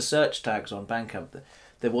looking at the search tags on Bandcamp,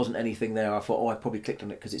 there wasn't anything there. I thought, I probably clicked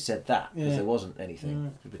on it because it said that, because there wasn't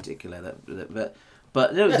anything in particular.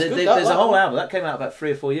 But no, there's a whole album that came out about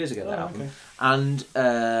 3 or 4 years ago. That album, and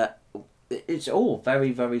it's all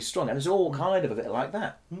very, very strong, and it's all kind of a bit like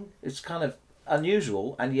that. It's kind of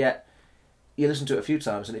unusual, and yet you listen to it a few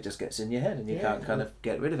times and it just gets in your head and you can't kind of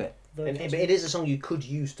get rid of it. But it is a song you could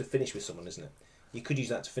use to finish with someone, isn't it? You could use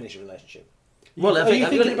that to finish a relationship. Well, are you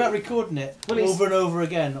thinking about recording it over and over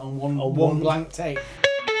again on one blank tape?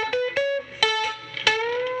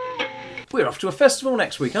 We're off to a festival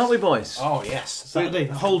next week, aren't we, boys? Oh yes, Saturday,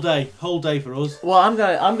 whole day for us. Well,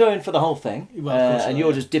 I'm going for the whole thing, and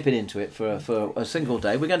you're just dipping into it for a single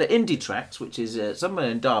day. We're going to Indie Tracks, which is somewhere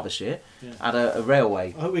in Derbyshire, at a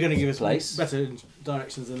railway. I hope we're going to give us better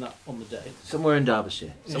directions than that on the day. Somewhere in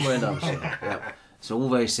Derbyshire. Yeah. It's all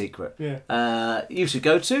very secret. Yeah. You should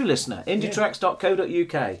go to, listener,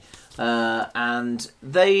 indietracks.co.uk. And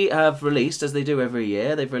they have released, as they do every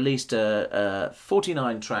year, they've released a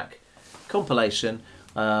 49-track compilation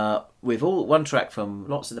with one track from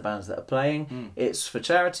lots of the bands that are playing. It's for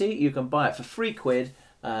charity. You can buy it for £3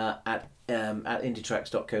 at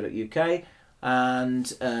indietracks.co.uk,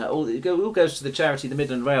 and all goes to the charity, the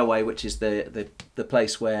Midland Railway, which is the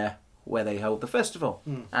place where they hold the festival.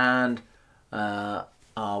 And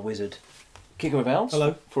our wizard Kicker of Elves,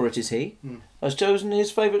 hello, for it is he, has chosen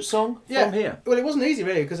his favourite song from here. Well, it wasn't easy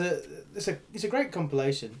really, because it's a great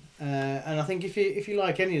compilation, and I think if you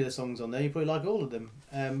like any of the songs on there, you probably like all of them.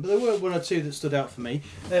 But there were one or two that stood out for me.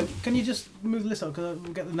 Can you just move the list up, because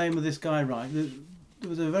I'll get the name of this guy right. There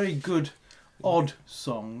was a very good odd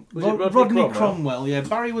song. Rodney Cromwell. Yeah,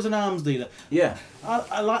 Barry was an arms dealer. Yeah,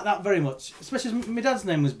 I like that very much, especially as my dad's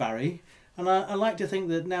name was Barry, and I like to think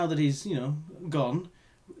that now that he's gone,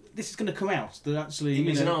 this is going to come out that actually he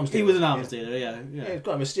was an arms dealer. He was an arms dealer. Yeah. He's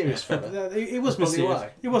quite a mysterious fella. It was mysterious.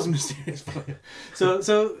 It was a mysterious fella.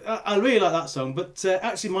 So I really like that song. But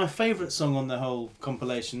actually, my favourite song on the whole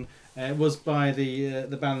compilation was by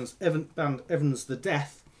the band Evans the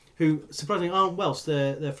Death, who surprisingly aren't Welsh.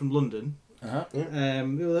 They're from London.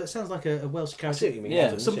 It sounds like a Welsh character. I see what you mean.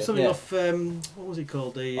 Yeah, something off. What was it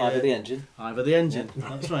called? Ivor the Engine. Ivor the Engine.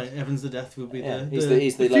 That's right. Evans the Death will be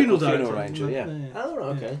he's the funeral arranger. Yeah. Oh,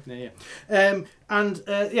 right, okay.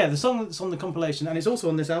 Yeah. The song that's on the compilation, and it's also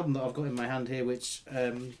on this album that I've got in my hand here, which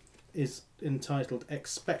is entitled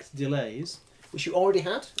 "Expect Delays," which you already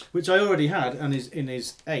had. Which I already had, and is in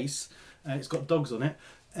his Ace. It's got dogs on it.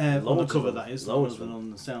 On the cover, that is, rather than on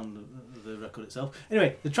the sound of the record itself.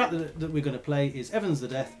 Anyway, the track that we're going to play is Evans the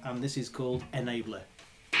Death, and this is called Enabler.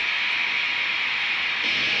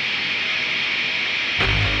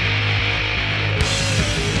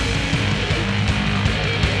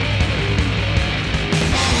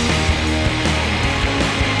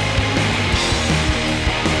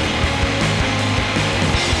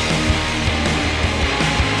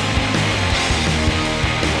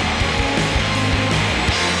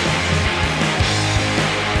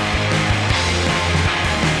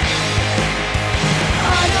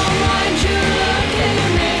 I don't mind you looking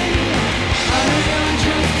at me. I know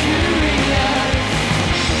you're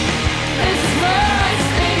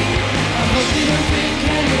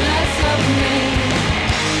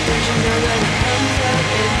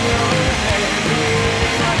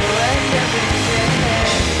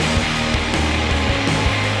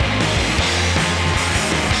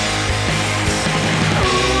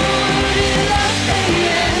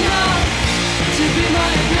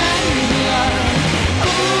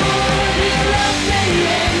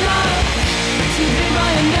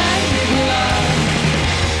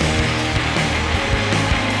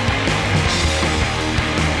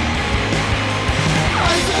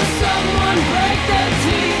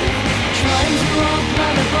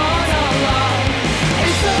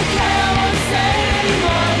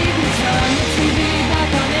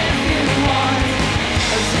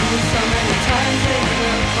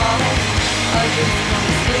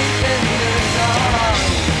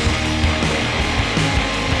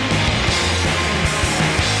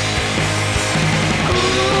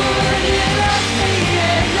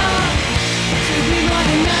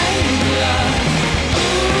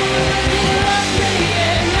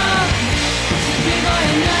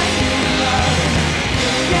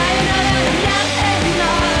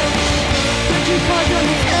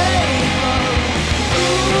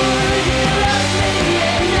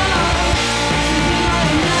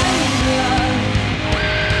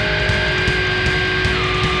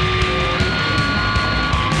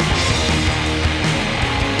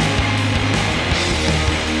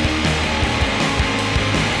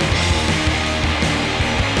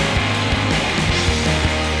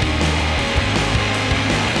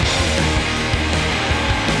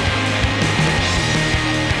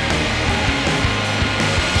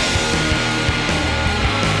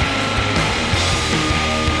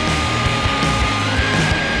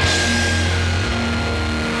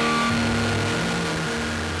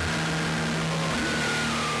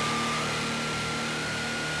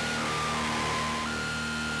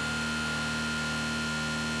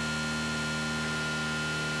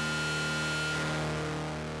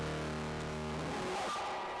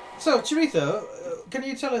So, Charitha, can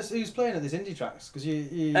you tell us who's playing at this Indie Tracks? Because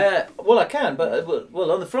you... Well, I can, but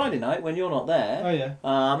on the Friday night when you're not there, Oh, yeah.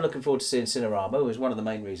 I'm looking forward to seeing Cinerama. It was one of the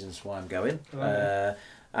main reasons why I'm going. Right.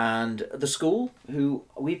 And the school who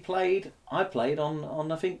I played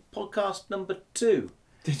on I think podcast number 2.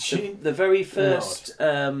 Did you? The very first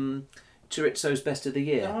Chorizo's Best of the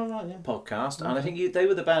Year podcast, Okay. and I think they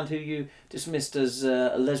were the band who you dismissed as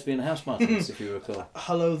lesbian house martins, if you recall.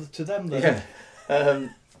 Hello to them, then.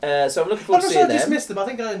 Yeah. So I'm looking forward to seeing them. I dismissed them. I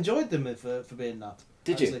think I enjoyed them for being that.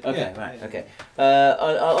 Did you? Actually. Okay, Yeah, right, yeah. okay.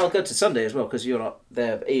 I'll go to Sunday as well because you're not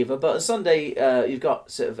there either. But on Sunday, you've got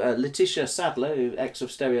sort of Letitia Sadler, who ex of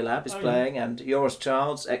Stereolab, is playing, and Joris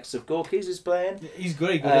Childs, ex of Gorky's, is playing. He's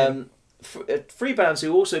great. Good. Three bands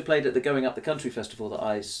who also played at the Going Up the Country Festival that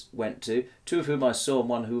I went to, 2 of whom I saw and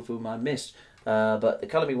 1 of whom I missed. But the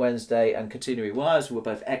Colour Me Wednesday and Continuary Wires, who were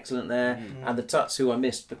both excellent there, and the Tuts, who I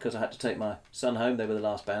missed because I had to take my son home. They were the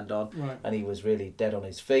last band on, and he was really dead on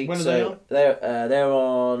his feet. When are they on? They're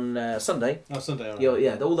on Sunday. Oh, Sunday. All right.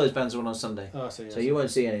 Yeah, all those bands are on Sunday. Oh, I see. So you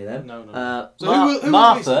won't see any of them. No. So who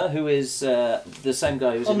Martha, who is the same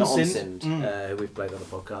guy who's in Onsind. Onsind, who we've played on the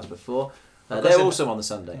podcast before. They're also on the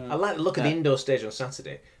Sunday. I like the look of the indoor stage on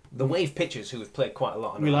Saturday. The Wave Pitchers, who have played quite a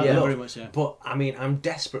lot. We like them very much, yeah. But I mean, I'm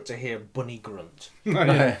desperate to hear Bunny grunt.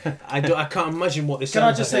 Yeah. I can't imagine what this. Can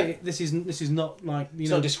I just say this is not like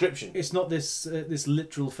no description. It's not this this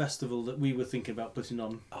literal festival that we were thinking about putting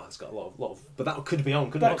on. Oh, it's got a lot of. But that could be on.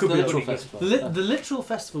 That could be literal festival. The literal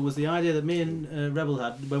festival was the idea that me and Rebel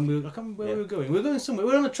had when we were. I can't remember where we were going. We were going somewhere.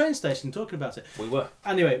 We were on a train station talking about it. We were.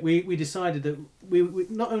 Anyway, we decided that we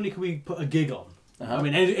not only could we put a gig on. I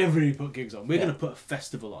mean, everybody put gigs on. We're going to put a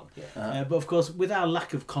festival on. Yeah. But of course, with our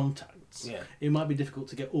lack of contacts, it might be difficult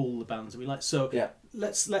to get all the bands that we like. So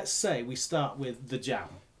let's say we start with The Jam.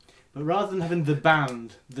 But rather than having the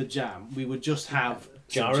band, The Jam, we would just have a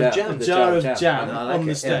jar of jam on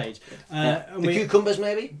the stage. The Cucumbers,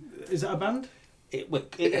 maybe? Is that a band? It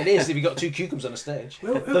is if you've got 2 cucumbers on a stage.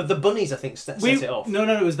 The bunnies, I think, set it off. No,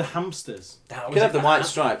 it was the hamsters. You could have the white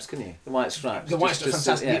stripes, couldn't you? The white stripes. The white stripes,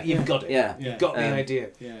 fantastic. You've got it. Yeah. You've got the idea.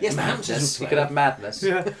 Yeah. Yes, the hamsters. You could have madness.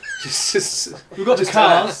 Yeah. We've got the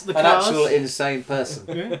cars. An actual insane person.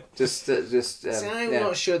 Yeah. I'm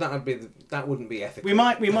not sure that wouldn't be ethical. We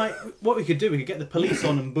might. What we could do, we could get the police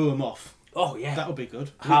on and boo them off. Oh yeah, that would be good.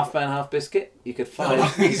 Half man, half biscuit. You could find.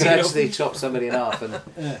 You could actually chop somebody in half and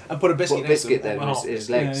put a biscuit there in his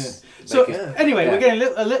legs. Yeah. So anyway, we're getting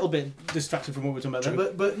a little bit distracted from what we're talking about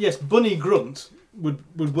there. But yes, Bunny Grunt would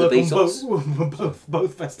work on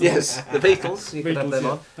both festivals. Yes, the Beatles. You could have them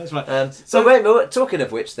on. That's right. So wait, talking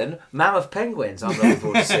of which, then Mammoth Penguins. I'm looking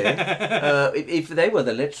forward to seeing. If they were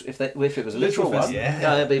if it was a literal one,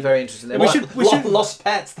 that'd be very interesting. We should Lost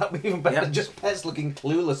Pets. That'd be even better. Just pets looking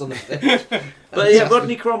clueless on the stage. But yeah,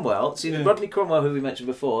 Rodney Cromwell. See, Rodney Cromwell, who we mentioned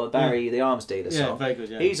before, Barry the Arms Dealer song. Yeah, very good.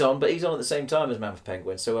 Yeah. He's on, but he's on at the same time as Mammoth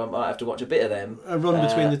Penguins, so I have to watch a bit of them. A run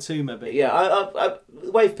between the two, maybe. Yeah, I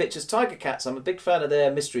Wave Pictures, Tiger Cats. I'm a big fan of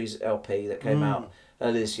their Mysteries LP that came out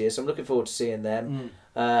earlier this year, so I'm looking forward to seeing them.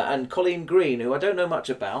 And Colleen Green, who I don't know much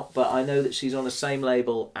about, but I know that she's on the same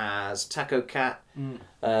label as Taco Cat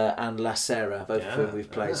and La Serra, both of whom we've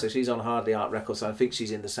played. So she's on Hardly Art Records, so I think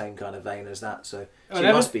she's in the same kind of vein as that. So she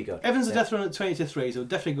must be good. Evans and Death Run at 20 to 3, so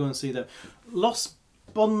definitely go and see them. Lost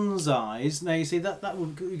Bonsais. Now you see that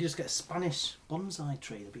would you just get a Spanish bonsai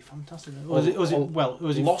tree. That'd be fantastic. Or was it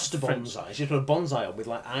Lost French? Bonsai? She put a bonsai up with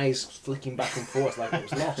like eyes flicking back and forth like it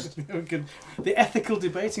was lost. The Ethical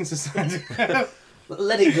Debating Society.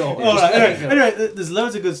 Let it go. All right. Anyway, there's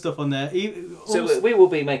loads of good stuff on there. So we will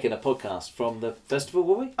be making a podcast from the festival,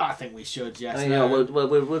 will we? I think we should. Yes.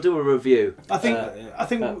 We'll do a review. I think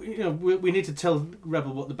we need to tell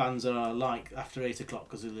Rebel what the bands are like after 8 o'clock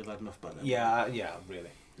because we'll have had enough by then. Yeah,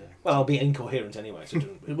 really. Yeah. Well, I'll be incoherent anyway, so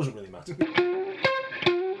it doesn't really matter.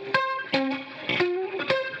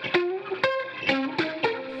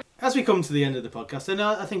 As we come to the end of the podcast, and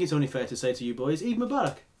I think it's only fair to say to you boys, Eid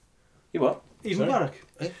Mubarak. You what? Eid Mubarak.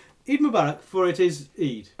 Eid Mubarak, for it is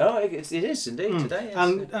Eid. Oh, it is indeed today.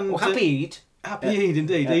 And happy Eid. Happy Eid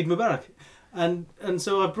indeed, Eid Mubarak. And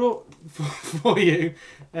so I brought for you,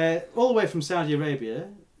 all the way from Saudi Arabia,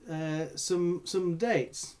 some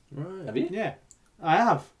dates. Right. Have you? Yeah, I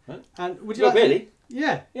have. Right. And would you like really?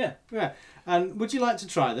 Yeah. And would you like to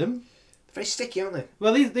try them? They're very sticky, aren't they?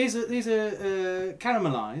 Well, these are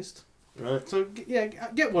caramelised. Right. So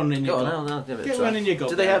get one in your gob. I'll give it a Get try. one in your gob.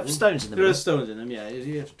 Do they have stones in them? There are stones in them. Yeah,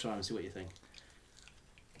 you have to try and see what you think.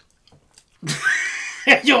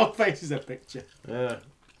 Your face is a picture. Yeah.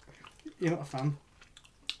 You're not a fan.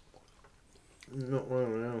 Not well,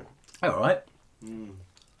 no. All right.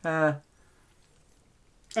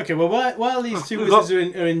 Okay, well, while these two wizards are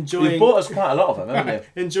enjoying... You've bought us quite a lot of them, haven't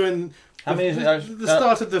you? Enjoying How many the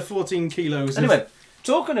start of the 14 kilos. Anyway,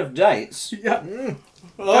 talking of dates... Yeah.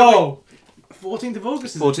 Oh! 14th of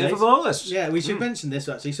August is 14th of August. Yeah, we should mention this,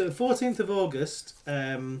 actually. So, 14th of August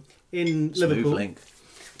in Liverpool. Link.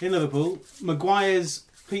 In Liverpool, Maguire's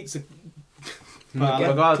Pizza Bar.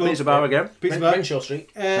 Maguire's Pizza Bar again. Pizza Bar. Renshaw Street.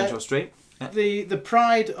 Renshaw Street. Yeah. The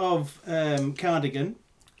pride of Cardigan,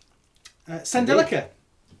 Sandelica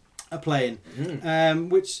are playing,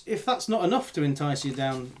 which, if that's not enough to entice you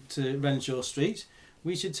down to Renshaw Street,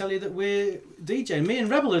 we should tell you that we're DJing. Me and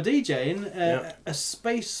Rebel are DJing a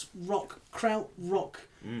space rock, kraut rock,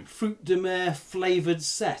 fruit de mer flavoured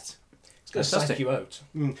set. It's going to psych you out.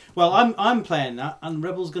 Well, I'm playing that, and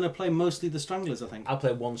Rebel's going to play mostly the Stranglers, I think. I'll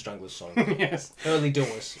play one Stranglers song. Yes. Early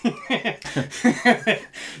Doors. You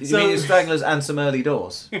mean Stranglers and some early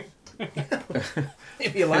doors?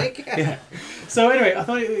 If you like. Yeah. So anyway, I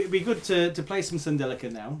thought it would be good to play some Sandelica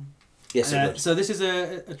now. Yes, it would. So this is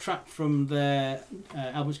a track from their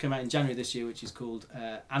album which came out in January this year, which is called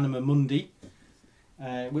Anima Mundi,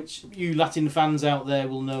 which you Latin fans out there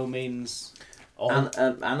will know means...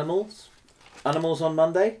 Animals? Animals on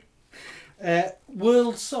Monday?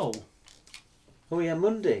 World Soul. Oh yeah,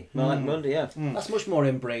 Mundi. Well, like Mundi, yeah. That's much more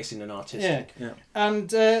embracing and artistic. Yeah. And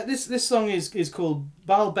this song is called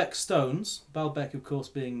Baalbek Stones. Baalbek, of course,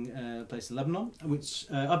 being a place in Lebanon, which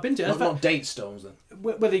I've been to. Not date stones, then.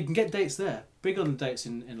 Whether you can get dates there. Big on the dates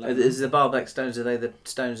in Lebanon. Is the Baalbek stones, are they the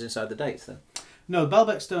stones inside the dates then? No,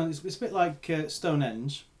 Baalbek Stone, it's a bit like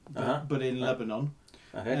Stonehenge, but in Lebanon.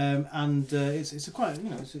 Okay. And it's a quite,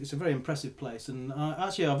 it's a very impressive place. And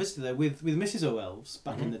actually, I visited there with Mrs. O'Elves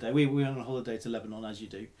back in the day. We went on a holiday to Lebanon, as you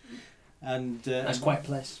do. And that's quite a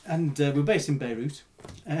place. And we're based in Beirut.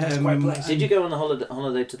 That's quite a place. Did you go on a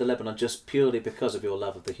holiday to the Lebanon just purely because of your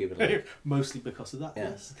love of the human life? Mostly because of that,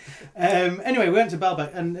 yes. Anyway, we went to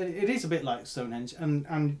Baalbek, and it is a bit like Stonehenge.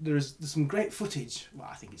 And there's some great footage. Well,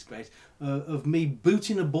 I think it's great of me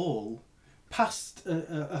booting a ball past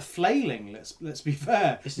a flailing. Let's be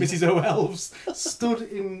fair. Mrs. O'Elves stood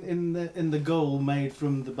in the goal made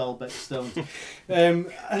from the Baalbek stones,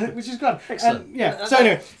 which is good. Excellent. So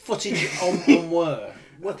anyway, footage on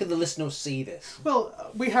where can the listeners see this?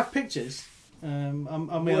 Well, we have pictures. In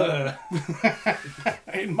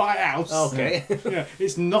my house. Okay. Yeah,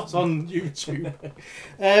 it's not on YouTube.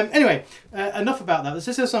 Anyway, enough about that. This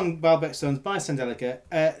is a song Baalbek Stones by Sandelica.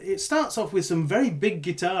 It starts off with some very big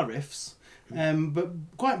guitar riffs. But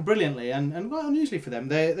quite brilliantly and quite unusually for them,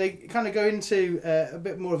 they kind of go into a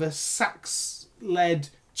bit more of a sax-led,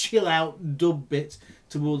 chill-out dub bit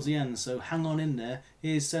towards the end. So hang on in there.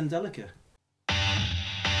 Here's Sandelica.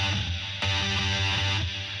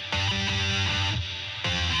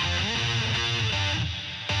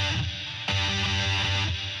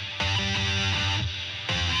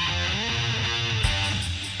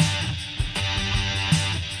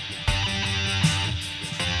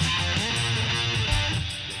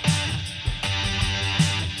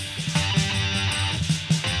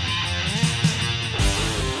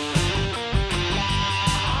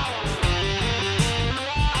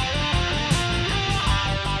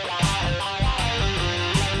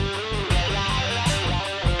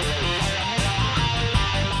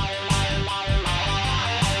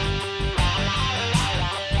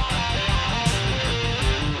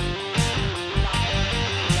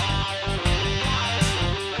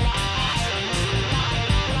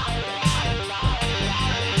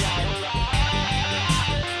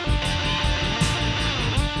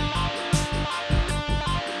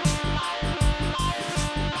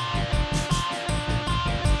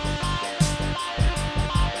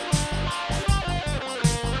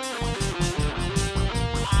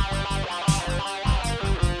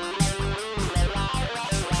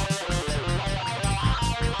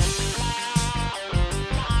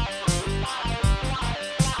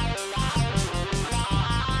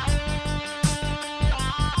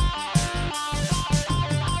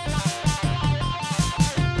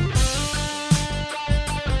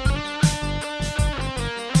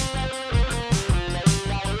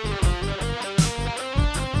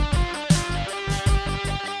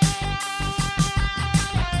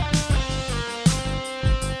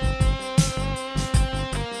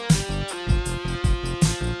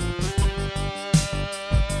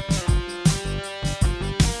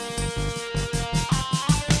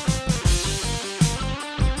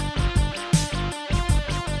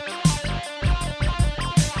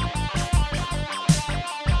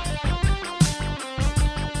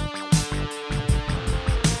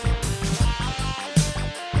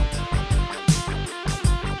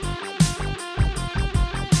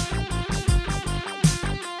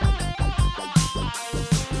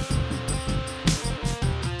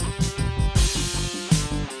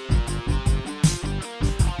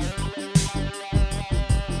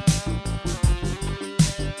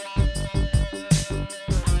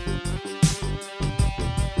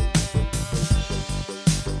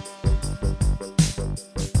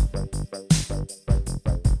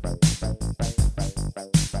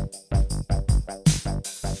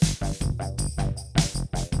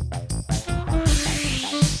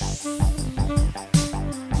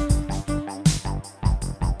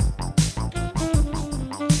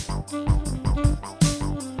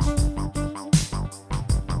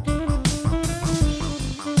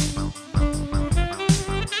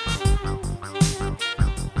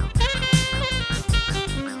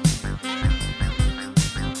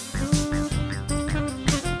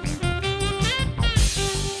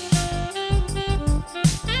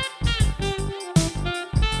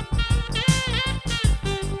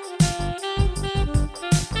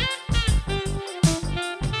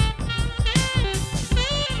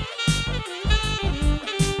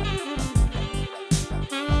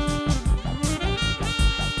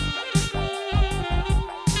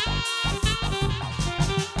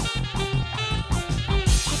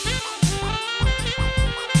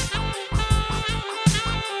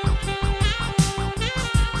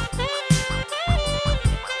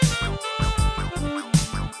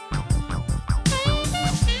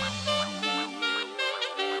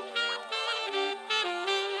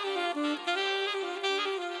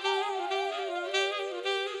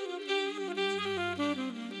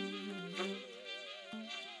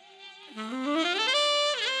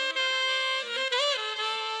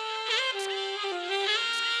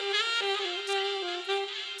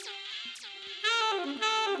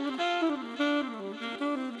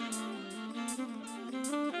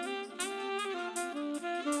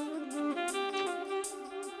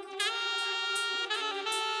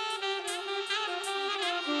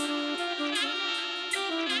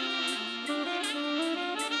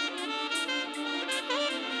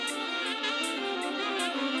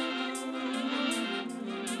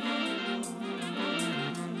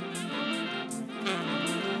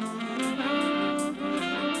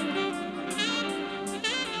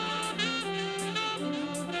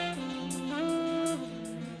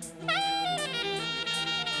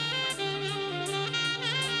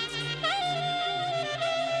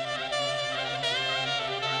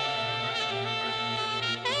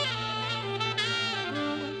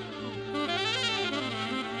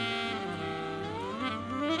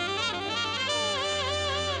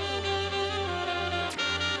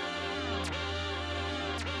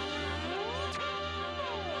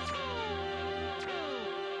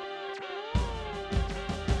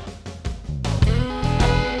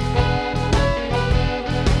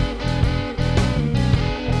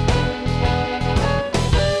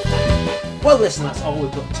 Well, listen, that's all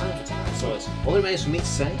we've got time for tonight. So it's all that remains for me to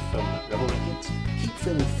say from Rebel Records. Keep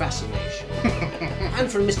feeling fascination.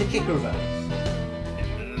 And from Mr. Kicker of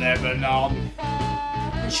Ours. Lebanon.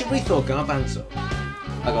 And should we throw Garbanzo?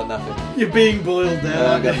 I got nothing. You're being boiled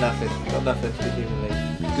there. I got nothing. Got nothing for the human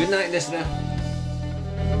league. Good night, listener.